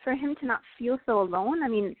also for him to not feel so alone. I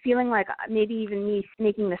mean, feeling like maybe even me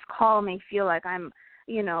making this call may feel like I'm,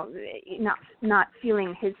 not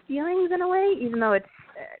feeling his feelings in a way, even though it's,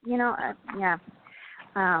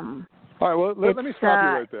 All right, well, let me stop you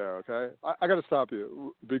right there, okay? I got to stop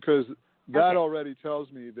you because that already tells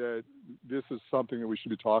me that this is something that we should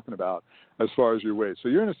be talking about as far as your weight. So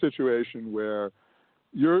you're in a situation where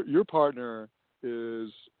your partner is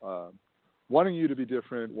wanting you to be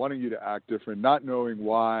different, wanting you to act different, not knowing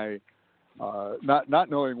why, not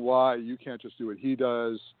knowing why you can't just do what he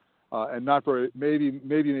does, and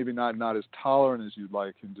maybe not as tolerant as you'd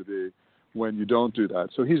like him to be when you don't do that.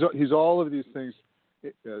 So he's all of these things,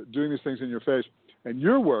 doing these things in your face, and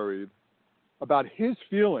you're worried about his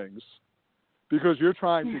feelings because you're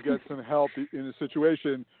trying to get some help in a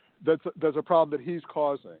situation that's a problem that he's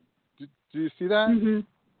causing. Do you see that? Mm-hmm.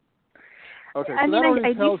 Okay, I so that already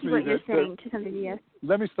I tells do see me what you're saying to some degree, yes.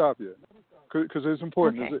 Let me stop you, because it's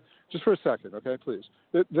important. Okay. Just for a second, okay, please.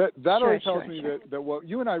 That already tells me that what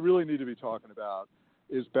you and I really need to be talking about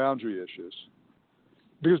is boundary issues.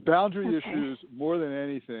 Because boundary issues, more than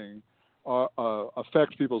anything,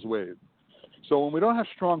 affect people's weight. So when we don't have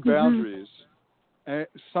strong boundaries, and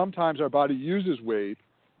sometimes our body uses weight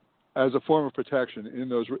as a form of protection in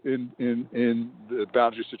those in the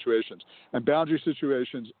boundary situations. And boundary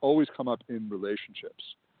situations always come up in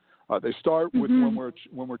relationships. They start with when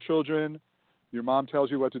we're children, Your mom tells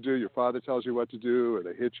you what to do, your father tells you what to do, or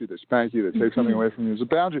they hit you, they spank you, they take something away from you. There's a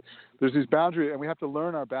boundary. There's these boundaries, and we have to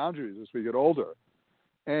learn our boundaries as we get older.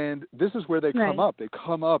 And this is where they come up. They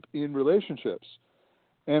come up in relationships.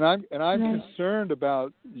 And I'm concerned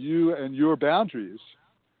about you and your boundaries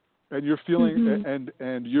and your feeling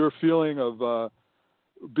and your feeling of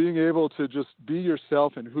being able to just be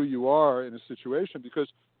yourself and who you are in a situation, because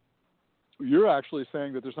you're actually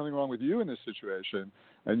saying that there's something wrong with you in this situation,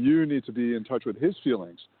 and you need to be in touch with his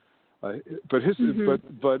feelings. But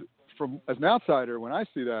from as an outsider, when I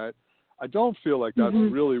see that, I don't feel like that's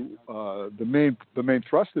really the main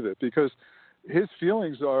thrust of it, because his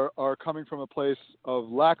feelings are coming from a place of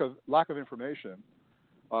lack of information,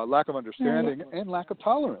 lack of understanding, and lack of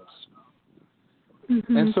tolerance.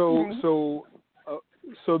 And so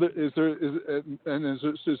is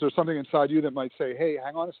there something inside you that might say, hey,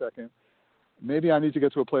 hang on a second, maybe I need to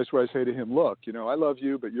get to a place where I say to him, look, I love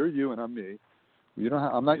you, but you're you and I'm me.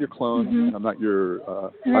 I'm not your clone, and I'm not your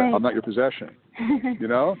I'm not your possession.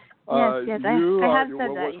 Yes, I have said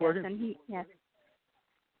that. Yes, and yes.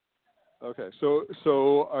 Okay,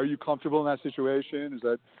 so are you comfortable in that situation? Is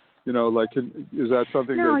that is that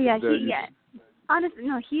something? No, honestly,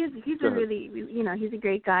 no, he's a really, he's a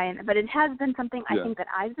great guy, but it has been something I think that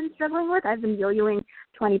I've been struggling with. I've been yo-yoing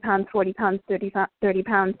 20 pounds, 40 pounds, 30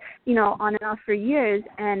 pounds, on and off for years,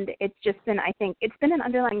 and it's just been, I think, it's been an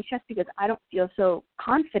underlying stress because I don't feel so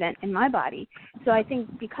confident in my body. So I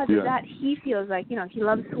think because of that, he feels like, he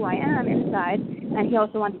loves who I am inside, and he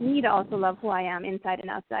also wants me to also love who I am inside and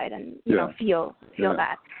outside, and, feel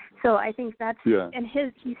that. So I think that's, and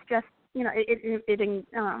he's stressed.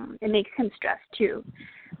 It makes him stressed too.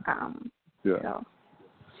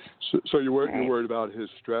 So you're worried about his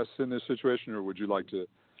stress in this situation, or would you like to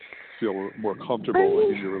feel more comfortable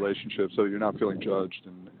in your relationship so you're not feeling judged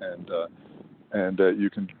and that you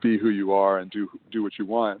can be who you are and do what you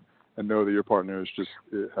want, and know that your partner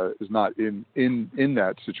is not in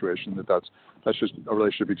that situation, that's just a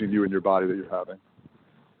relationship between you and your body that you're having?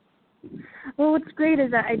 Well, what's great is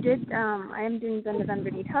that I am doing the November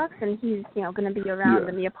detox, and he's, going to be around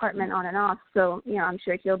in the apartment on and off. So, I'm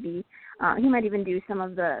sure he'll be, he might even do some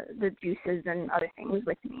of the juices and other things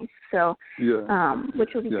with me. So, which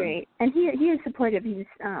will be great. And he is supportive. He's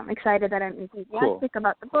excited that I'm enthusiastic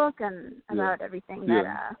about the book and about everything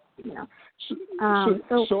that,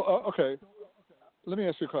 okay. Let me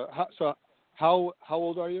ask you a question. How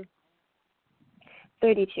old are you?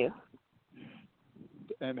 32.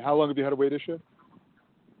 And how long have you had a weight issue?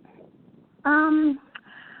 I'd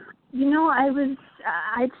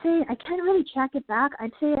say I can't really track it back.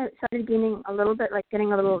 I'd say I started gaining a little bit, like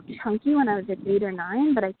getting a little chunky when I was at 8 or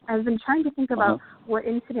 9, but I've been trying to think about what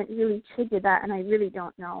incident really triggered that, and I really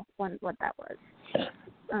don't know what that was.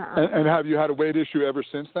 And have you had a weight issue ever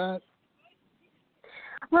since that?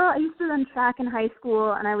 Well, I used to run track in high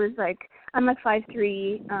school, and I'm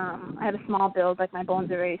 5'3". I have a small build, my bones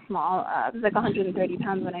are very small. I was 130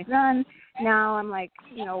 pounds when I run. Now I'm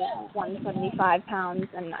 175 pounds,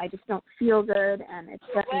 and I just don't feel good, and it's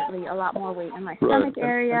definitely a lot more weight in my stomach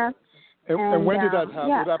area. And when did that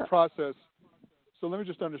happen? That process. So let me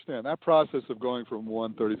just understand that process of going from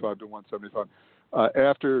 135 to 175.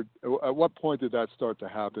 At what point did that start to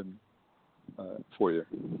happen for you?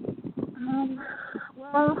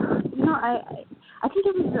 I think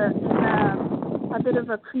it was a bit of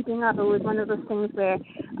a creeping up. It was one of those things where,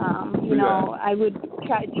 I would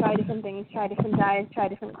try different things, try different diets, try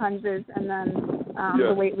different cleanses, and then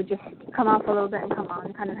the weight would just come off a little bit and come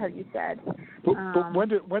on, kind of as you said. But when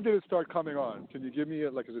did it start coming on? Can you give me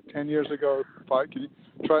is it 10 years ago? 5? Can you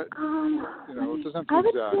try? It doesn't have to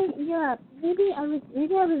be exact. Maybe I was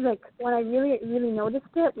when I really noticed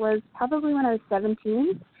it was probably when I was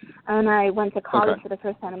 17. And I went to college for the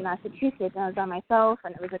first time in Massachusetts, and I was by myself,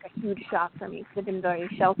 and it was a huge shock for me because I've been very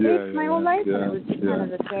sheltered my whole life, and it was just kind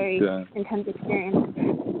of a very intense experience.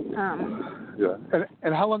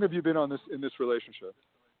 And how long have you been in this relationship?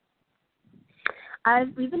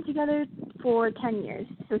 We've been together for 10 years,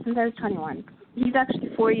 so since I was 21. He's actually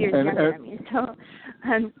 4 years younger than me, so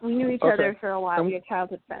we knew each other for a while. We were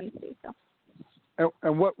childhood friends too. So.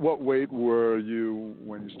 And what weight were you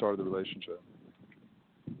when you started the relationship?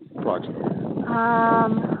 Approximately. I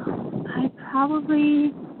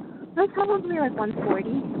was probably 140.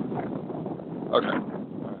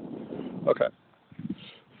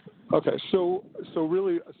 Okay. So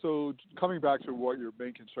coming back to what your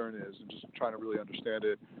main concern is, and just trying to really understand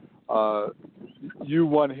it, you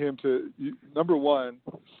want him to number one,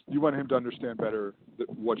 you want him to understand better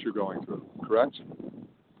what you're going through, correct?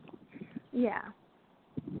 Yeah.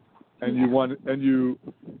 And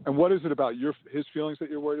And what is it about his feelings that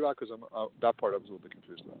you're worried about? Because that part I was a little bit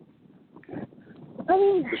confused about. I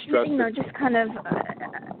mean, just kind of,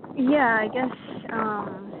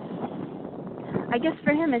 I guess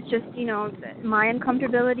for him it's just, my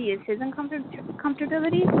uncomfortability is his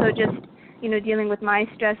uncomfortability. So just, dealing with my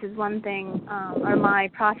stress is one thing, or my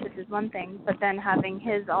process is one thing, but then having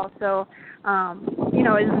his also, is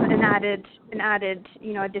an added,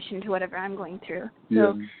 addition to whatever I'm going through.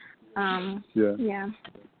 So,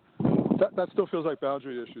 That still feels like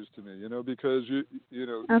boundary issues to me, because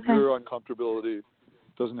your uncomfortability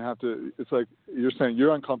doesn't have to. It's like you're saying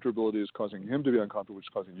your uncomfortability is causing him to be uncomfortable, which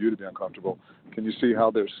is causing you to be uncomfortable. Can you see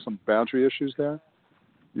how there's some boundary issues there?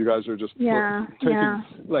 You guys are just taking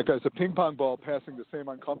like as a ping pong ball, passing the same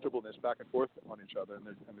uncomfortableness back and forth on each other, and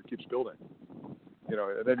it keeps building.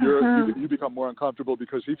 And then you become more uncomfortable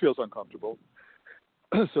because he feels uncomfortable.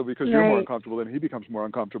 So because you're more uncomfortable, then he becomes more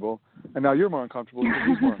uncomfortable, and now you're more uncomfortable because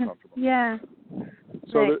he's more uncomfortable.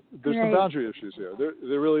 So there's some boundary issues here.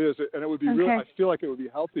 There really is, and it would be really. I feel like it would be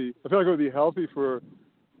healthy. I feel like it would be healthy for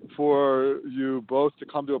you both to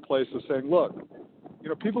come to a place of saying, look,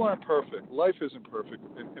 people aren't perfect. Life isn't perfect,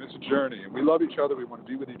 and it's a journey. And we love each other. We want to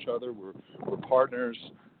be with each other. We're partners.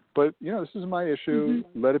 But this is my issue.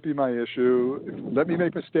 Mm-hmm. Let it be my issue. Let me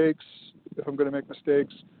make mistakes if I'm going to make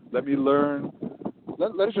mistakes. Let me learn.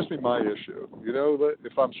 Let it just be my issue.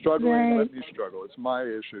 If I'm struggling, let me struggle. It's my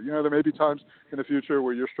issue. There may be times in the future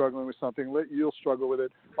where you're struggling with something. You'll struggle with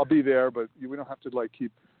it. I'll be there, but we don't have to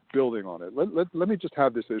keep building on it. Let me just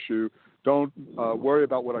have this issue. Don't worry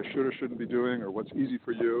about what I should or shouldn't be doing or what's easy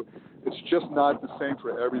for you. It's just not the same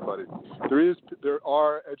for everybody. There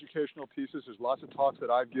are educational pieces. There's lots of talks that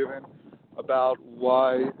I've given about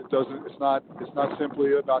why it's not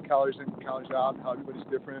simply about calories in, calories out, and how everybody's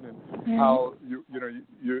different, and how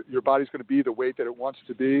your body's going to be the weight that it wants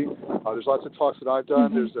to be. There's lots of talks that I've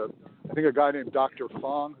done. There's I think a guy named Dr.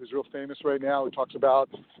 Fong who's real famous right now who talks about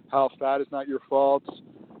how fat is not your fault.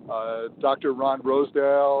 Dr. Ron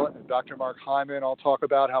Rosedale and Dr. Mark Hyman all talk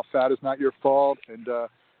about how fat is not your fault, and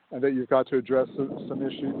that you've got to address some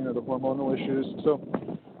issues, the hormonal issues. So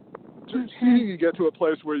you get to a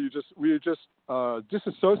place where you just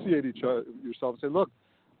disassociate yourself and say, look,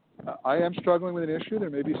 I am struggling with an issue. There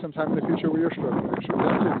may be some time in the future where you're struggling with an issue.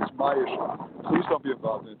 It's my issue. Please don't be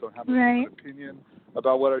involved in it. Don't have an opinion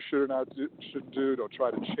about what I should or not shouldn't do. Don't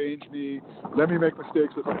try to change me. Let me make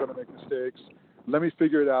mistakes if I'm going to make mistakes. Let me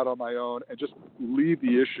figure it out on my own, and just leave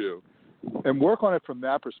the issue and work on it from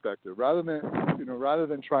that perspective, rather than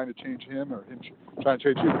trying to change him or him trying to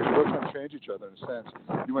change you, because you're both trying to change each other in a sense.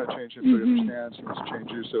 You want to change him so he understands. He wants to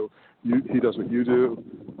change you so he does what you do,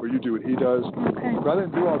 or you do what he does. Rather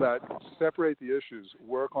than do all that, separate the issues.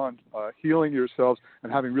 Work on healing yourselves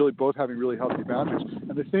and both having really healthy boundaries.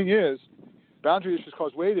 And the thing is, boundary issues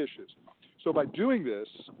cause weight issues. So by doing this,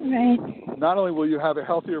 not only will you have a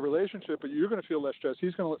healthier relationship, but you're going to feel less stress.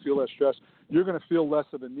 He's going to feel less stress. You're going to feel less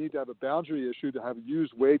of a need to have a boundary issue, to have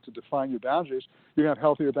used weight to define your boundaries. You're going to have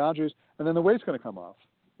healthier boundaries, and then the weight's going to come off.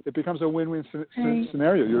 It becomes a win-win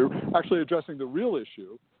scenario. You're actually addressing the real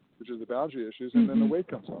issue, which is the boundary issues, and then the weight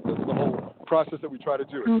comes off. That's the whole process that we try to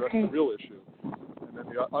do, address the real issue.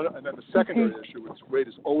 And then the secondary issue, which weight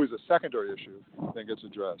is always a secondary issue, then gets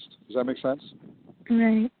addressed. Does that make sense?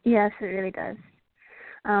 Right. Yes, it really does.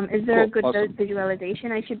 Is there a good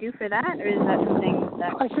visualization I should do for that, or is that something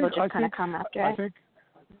that will just kind of come after?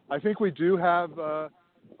 I think we do have a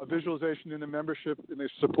visualization in the membership, in the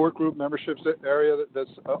support group memberships area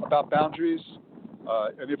that's about boundaries.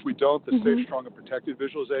 And if we don't, the Safe, Strong, and Protected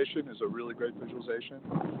visualization is a really great visualization.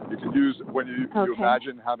 You can use when you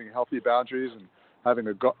imagine having healthy boundaries and having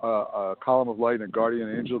a column of light and a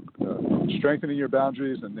guardian angel strengthening your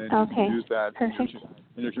boundaries, and then you can use that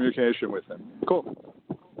in your communication with them. Cool.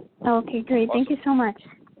 Okay, great. Awesome. Thank you so much.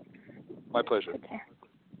 My pleasure.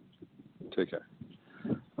 Take care.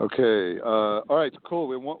 Okay. All right, cool.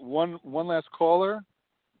 We want one last caller,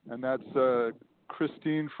 and that's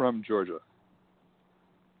Christine from Georgia.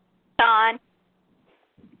 Don.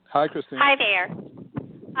 Hi, Christine. Hi there.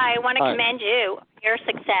 I want to commend you on your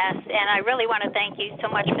success, and I really want to thank you so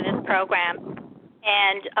much for this program.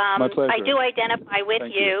 And my pleasure. I do identify with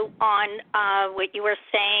you on what you were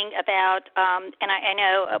saying about, and I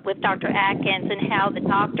know with Dr. Atkins and how the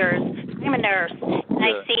doctors, I'm a nurse, and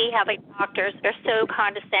I see how the doctors are so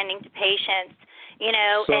condescending to patients,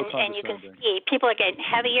 and you can see people are getting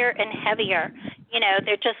heavier and heavier.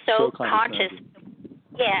 They're just so conscious.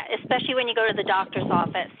 Yeah, especially when you go to the doctor's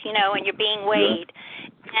office, and you're being weighed.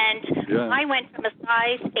 And I went from a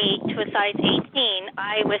size 8 to a size 18.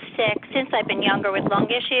 I was sick since I've been younger with lung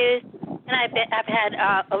issues, and and I've had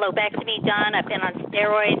a lobectomy done. I've been on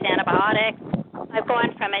steroids, antibiotics. I've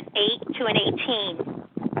gone from an 8 to an 18.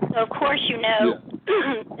 So of course you know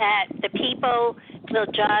that the people will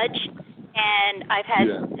judge, and I've had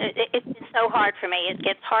it's been so hard for me. It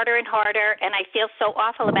gets harder and harder, and I feel so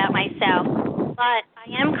awful about myself. But I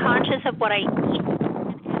am conscious of what I eat.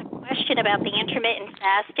 Question about the intermittent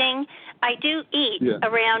fasting. I do eat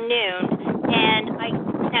around noon, and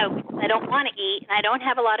I don't want to eat, and I don't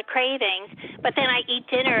have a lot of cravings. But then I eat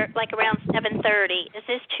dinner like around 7:30. Is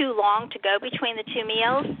this too long to go between the two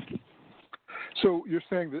meals? So you're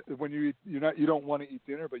saying that when you eat, you don't want to eat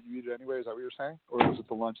dinner, but you eat it anyway? Is that what you're saying, or is it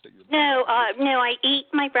the lunch that you? No. I eat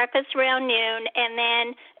my breakfast around noon, and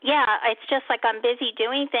then it's just like I'm busy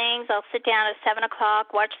doing things. I'll sit down at 7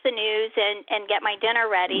 o'clock, watch the news, and get my dinner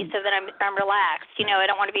ready so that I'm relaxed. I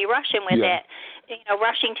don't want to be rushing with it.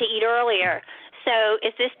 Rushing to eat earlier. So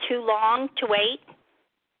is this too long to wait?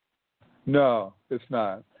 No, it's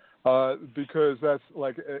not, because that's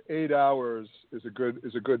like 8 hours is a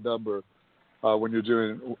good number. When you're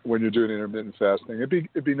doing intermittent fasting,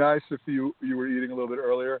 it'd be nice if you were eating a little bit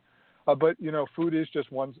earlier, but food is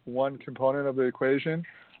just one component of the equation.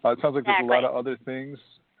 It sounds like there's a lot of other things,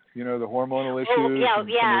 the hormonal issues. Some of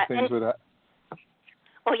the things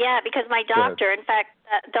because my doctor, in fact,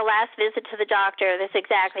 the last visit to the doctor,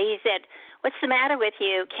 he said, "What's the matter with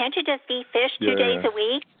you? Can't you just eat fish 2 days a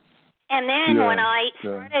week?" And then when I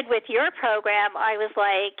started with your program, I was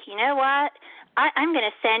like, you know what? I'm going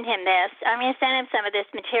to send him this. I'm going to send him some of this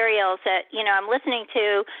materials that, I'm listening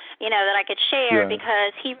to, that I could share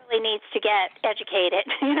because he really needs to get educated.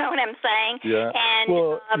 You know what I'm saying? Yeah. And,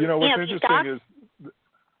 what's interesting is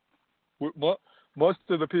most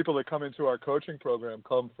of the people that come into our coaching program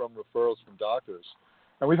come from referrals from doctors.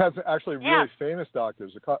 And we've had actually really famous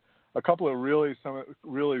doctors, a couple of really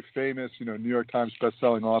famous, New York Times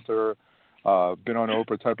best-selling author, been on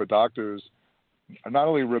Oprah type of doctors, not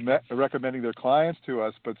only recommending their clients to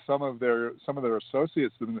us, but some of their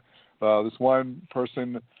associates. This one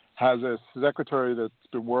person has a secretary that's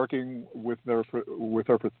been working with her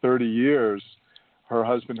for 30 years. Her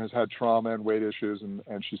husband has had trauma and weight issues,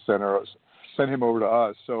 and she sent him over to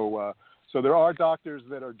us. So there are doctors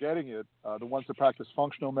that are getting it. The ones that practice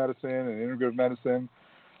functional medicine and integrative medicine,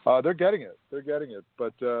 they're getting it.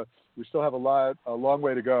 But we still have a long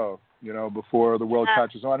way to go, before the world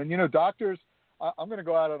catches on. And doctors. I'm going to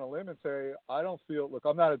go out on a limb and say I'm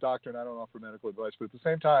not a doctor and I don't offer medical advice, but at the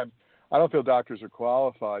same time, I don't feel doctors are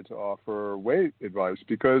qualified to offer weight advice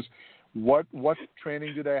because what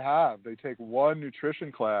training do they have? They take one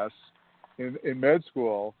nutrition class in med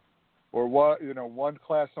school, or one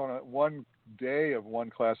day of one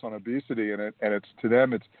class on obesity, and it's to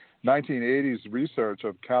them it's 1980s research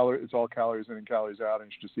of it's all calories in and calories out, and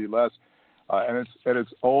you should just eat less, and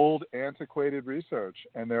it's old antiquated research,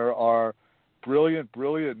 and there are brilliant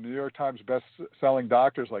New York Times best-selling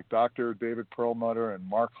doctors like Dr. David Perlmutter and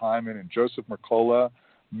Mark Hyman and Joseph Mercola,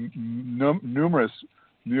 numerous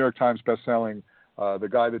New York Times best-selling. The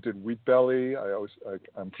guy that did Wheat Belly,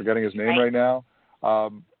 I'm forgetting his name right now.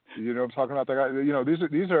 I'm talking about that guy.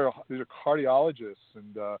 These are cardiologists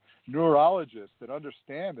and neurologists that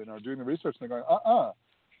understand and are doing the research. And they're going,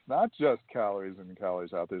 not just calories in and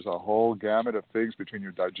calories out. There's a whole gamut of things between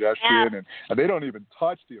your digestion and they don't even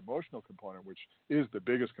touch the emotional component, which is the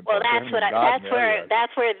biggest component. Well,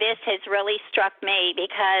 that's where this has really struck me,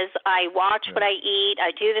 because I watch what I eat.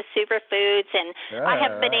 I do the superfoods, and I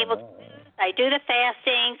haven't been able to. I do the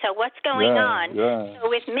fasting, so what's going on? So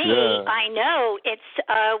with me, I know it's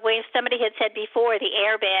where somebody had said before, the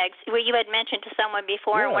airbags, where you had mentioned to someone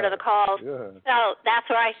before in one of the calls. So that's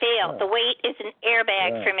where I feel. The weight is an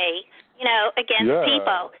airbag for me, against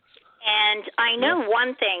people. And I know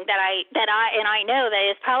one thing that I know that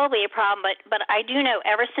is probably a problem, but I do know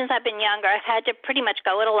ever since I've been younger, I've had to pretty much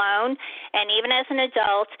go it alone, and even as an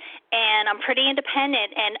adult, and I'm pretty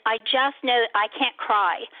independent, and I just know that I can't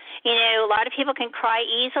cry. A lot of people can cry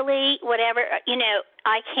easily, whatever,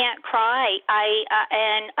 I can't cry.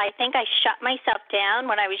 And I think I shut myself down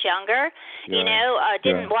when I was younger. I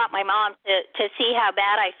didn't want my mom to see how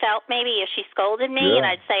bad I felt. Maybe if she scolded me, and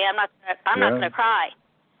I'd say I'm not going to cry.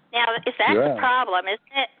 Now, is that the problem,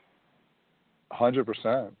 isn't it?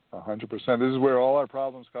 100%. This is where all our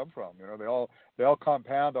problems come from. They all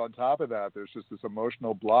compound on top of that. There's just this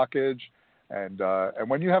emotional blockage, and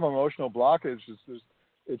when you have emotional blockage,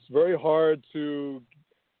 it's very hard to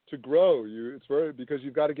grow. Because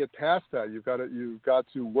you've got to get past that. You've got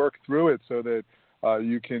to work through it so that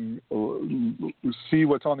you can see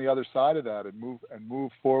what's on the other side of that and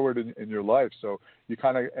move forward in your life. So you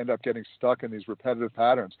kind of end up getting stuck in these repetitive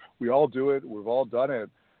patterns. We all do it. We've all done it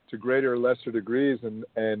to greater or lesser degrees, and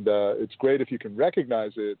it's great if you can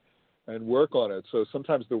recognize it and work on it. So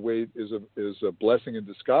sometimes the weight is a blessing in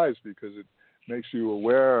disguise because it makes you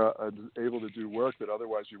aware and able to do work that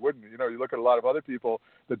otherwise you wouldn't. You know, you look at a lot of other people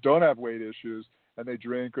that don't have weight issues and they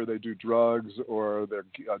drink or they do drugs or they're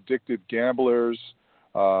addicted gamblers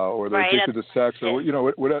or they're addicted to sex or, you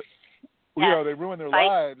know, they ruin their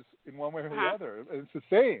lives in one way or the other. It's the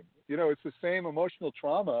same. You know, it's the same emotional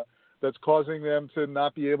trauma that's causing them to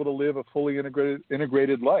not be able to live a fully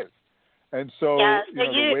integrated life. And so,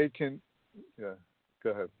 the weight can, go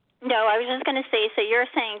ahead. No, I was just going to say, so you're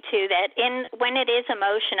saying, too, that when it is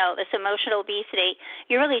emotional, this emotional obesity,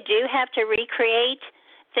 you really do have to recreate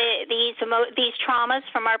these traumas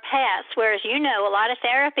from our past, whereas, you know, a lot of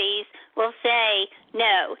therapies will say,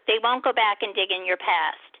 no, they won't go back and dig in your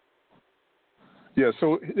past. Yeah,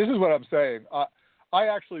 so this is what I'm saying. I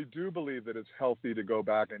actually do believe that it's healthy to go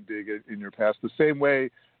back and dig in your past, the same way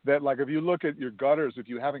that, like, if you look at your gutters, if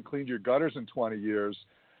you haven't cleaned your gutters in 20 years,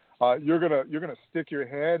 you're gonna stick your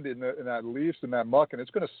hand in that leaves and that muck, and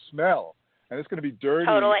it's gonna smell, and it's gonna be dirty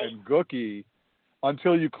and gooky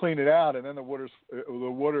until you clean it out, and then the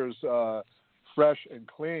water's fresh and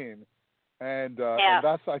clean, and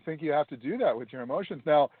that's, I think you have to do that with your emotions.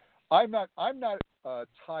 Now, I'm not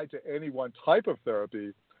tied to any one type of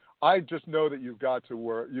therapy. I just know that you've got to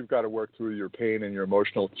work through your pain and your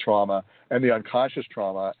emotional trauma and the unconscious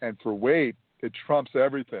trauma. And for weight, it trumps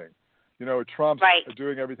everything. You know, it trumps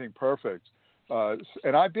doing everything perfect.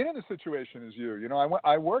 And I've been in the situation as you. You know,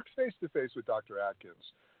 I worked face to face with Dr. Atkins.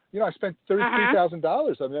 You know, I spent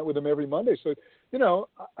 $33,000. I met with him every Monday. So, you know,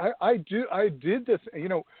 I did this. You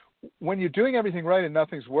know, when you're doing everything right and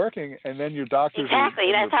nothing's working, and then your doctors that's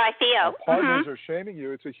how I feel. Partners are shaming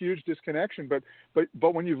you. It's a huge disconnection.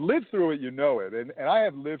 But when you've lived through it, you know it. And I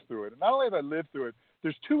have lived through it. And not only have I lived through it,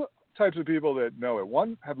 there's two types of people that know it.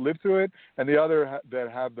 One have lived through it, and the other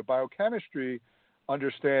that have the biochemistry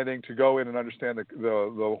understanding to go in and understand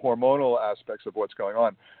the hormonal aspects of what's going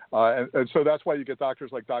on. And so that's why you get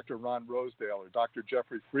doctors like Dr. Ron Rosedale or Dr.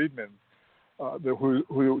 Jeffrey Friedman,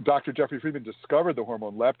 who Dr. Jeffrey Friedman discovered the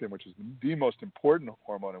hormone leptin, which is the most important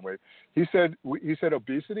hormone in weight. He said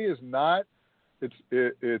obesity is not.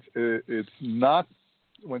 It's not,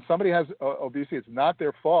 when somebody has obesity, it's not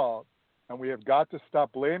their fault, and we have got to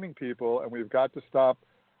stop blaming people, and we've got to stop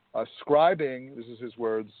ascribing. This is his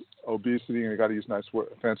words, obesity, and you got to use nice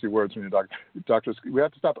fancy words when you're doctors. We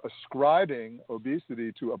have to stop ascribing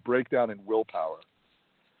obesity to a breakdown in willpower.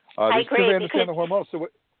 I agree. Because they understand the hormones. So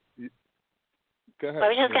go ahead. I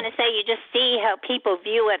was just going to say, you just see how people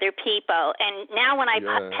view other people. And now when I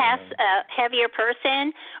pass a heavier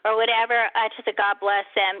person or whatever, I just say, God bless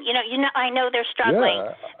them. You know, I know they're struggling.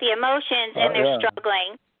 The emotions, and they're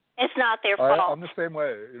struggling. It's not their fault. I'm the same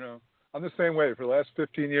way, you know. I'm the same way. For the last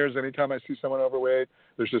 15 years, anytime I see someone overweight,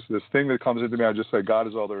 there's just this thing that comes into me. I just say, God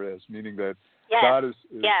is all there is, meaning that God is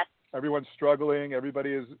everyone's struggling.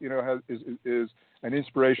 Everybody is, you know, is an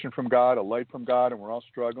inspiration from God, a light from God, and we're all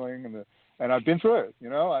struggling. And I've been through it, you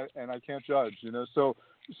know, and I can't judge, you know.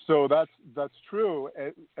 So that's true.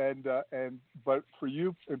 But for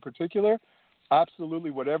you in particular,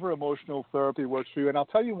 absolutely, whatever emotional therapy works for you. And I'll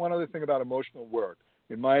tell you one other thing about emotional work.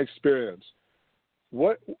 In my experience,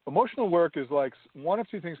 what emotional work is like, one of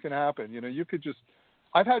two things can happen. You know,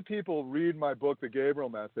 I've had people read my book, The Gabriel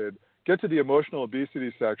Method, get to the emotional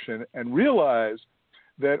obesity section and realize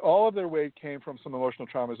that all of their weight came from some emotional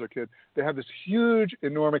trauma as a kid. They have this huge,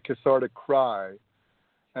 enormous cathartic cry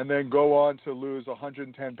and then go on to lose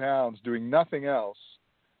 110 pounds doing nothing else.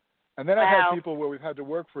 And then I've had people where we've had to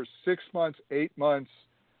work for 6 months, 8 months,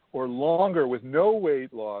 or longer with no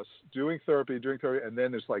weight loss, doing therapy, and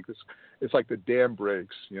then there's like this. It's like the dam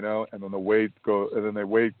breaks, you know, and then the weight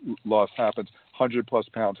loss happens,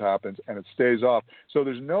 100+ pounds happens, and it stays off. So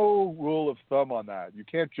there's no rule of thumb on that. You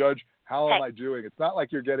can't judge how am I doing. It's not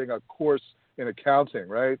like you're getting a course in accounting,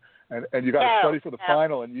 right? And you got to study for the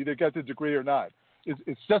final, and you either get the degree or not. It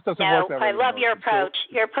just doesn't work that way. I love your approach.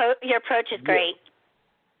 So, your approach is great.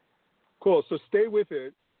 Cool. So stay with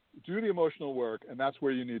it. Do the emotional work, and that's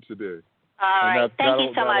where you need to be. All right. Thank you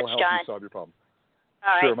so much, John. That'll help you solve your problem.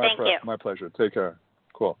 All right. Sure, thank you. My pleasure. Take care.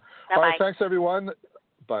 Cool. Bye-bye. All right. Thanks, everyone.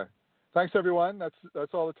 Bye. Thanks, everyone.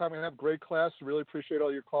 That's all the time we have. Great class. Really appreciate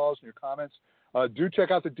all your calls and your comments. Do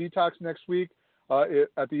check out the detox next week.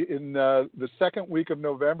 In the second week of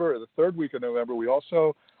November, or the third week of November, we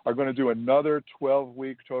also are going to do another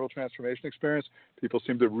 12-week total transformation experience. People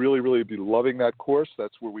seem to really, really be loving that course.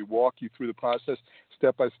 That's where we walk you through the process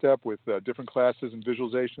step by step with different classes and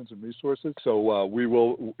visualizations and resources. So we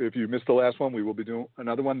will, if you missed the last one, we will be doing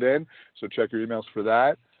another one then. So check your emails for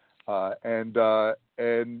that.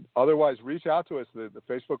 And otherwise, reach out to us. The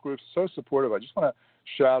Facebook group's so supportive. I just want to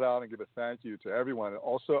shout out and give a thank you to everyone.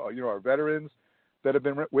 Also, our veterans that have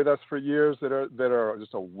been with us for years that are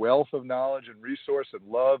just a wealth of knowledge and resource and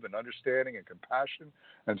love and understanding and compassion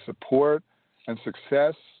and support and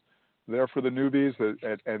success there for the newbies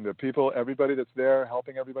and the people, everybody that's there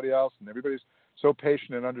helping everybody else, and everybody's so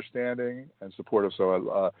patient and understanding and supportive.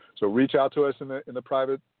 So reach out to us in the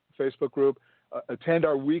private Facebook group. Attend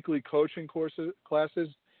our weekly coaching classes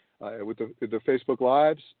with the Facebook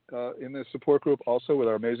Lives in the support group, also with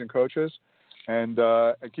our amazing coaches, and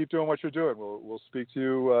keep doing what you're doing. We'll speak to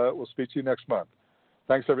you. We'll speak to you next month.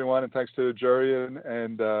 Thanks everyone, and thanks to Jerry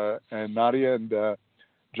and Nadia and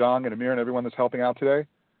John and Amir and everyone that's helping out today.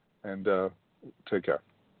 And take care.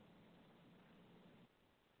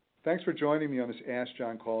 Thanks for joining me on this Ask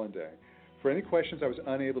John call-in day. For any questions I was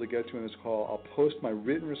unable to get to in this call, I'll post my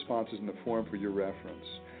written responses in the forum for your reference.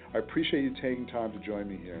 I appreciate you taking time to join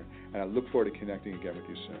me here, and I look forward to connecting again with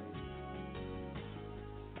you soon.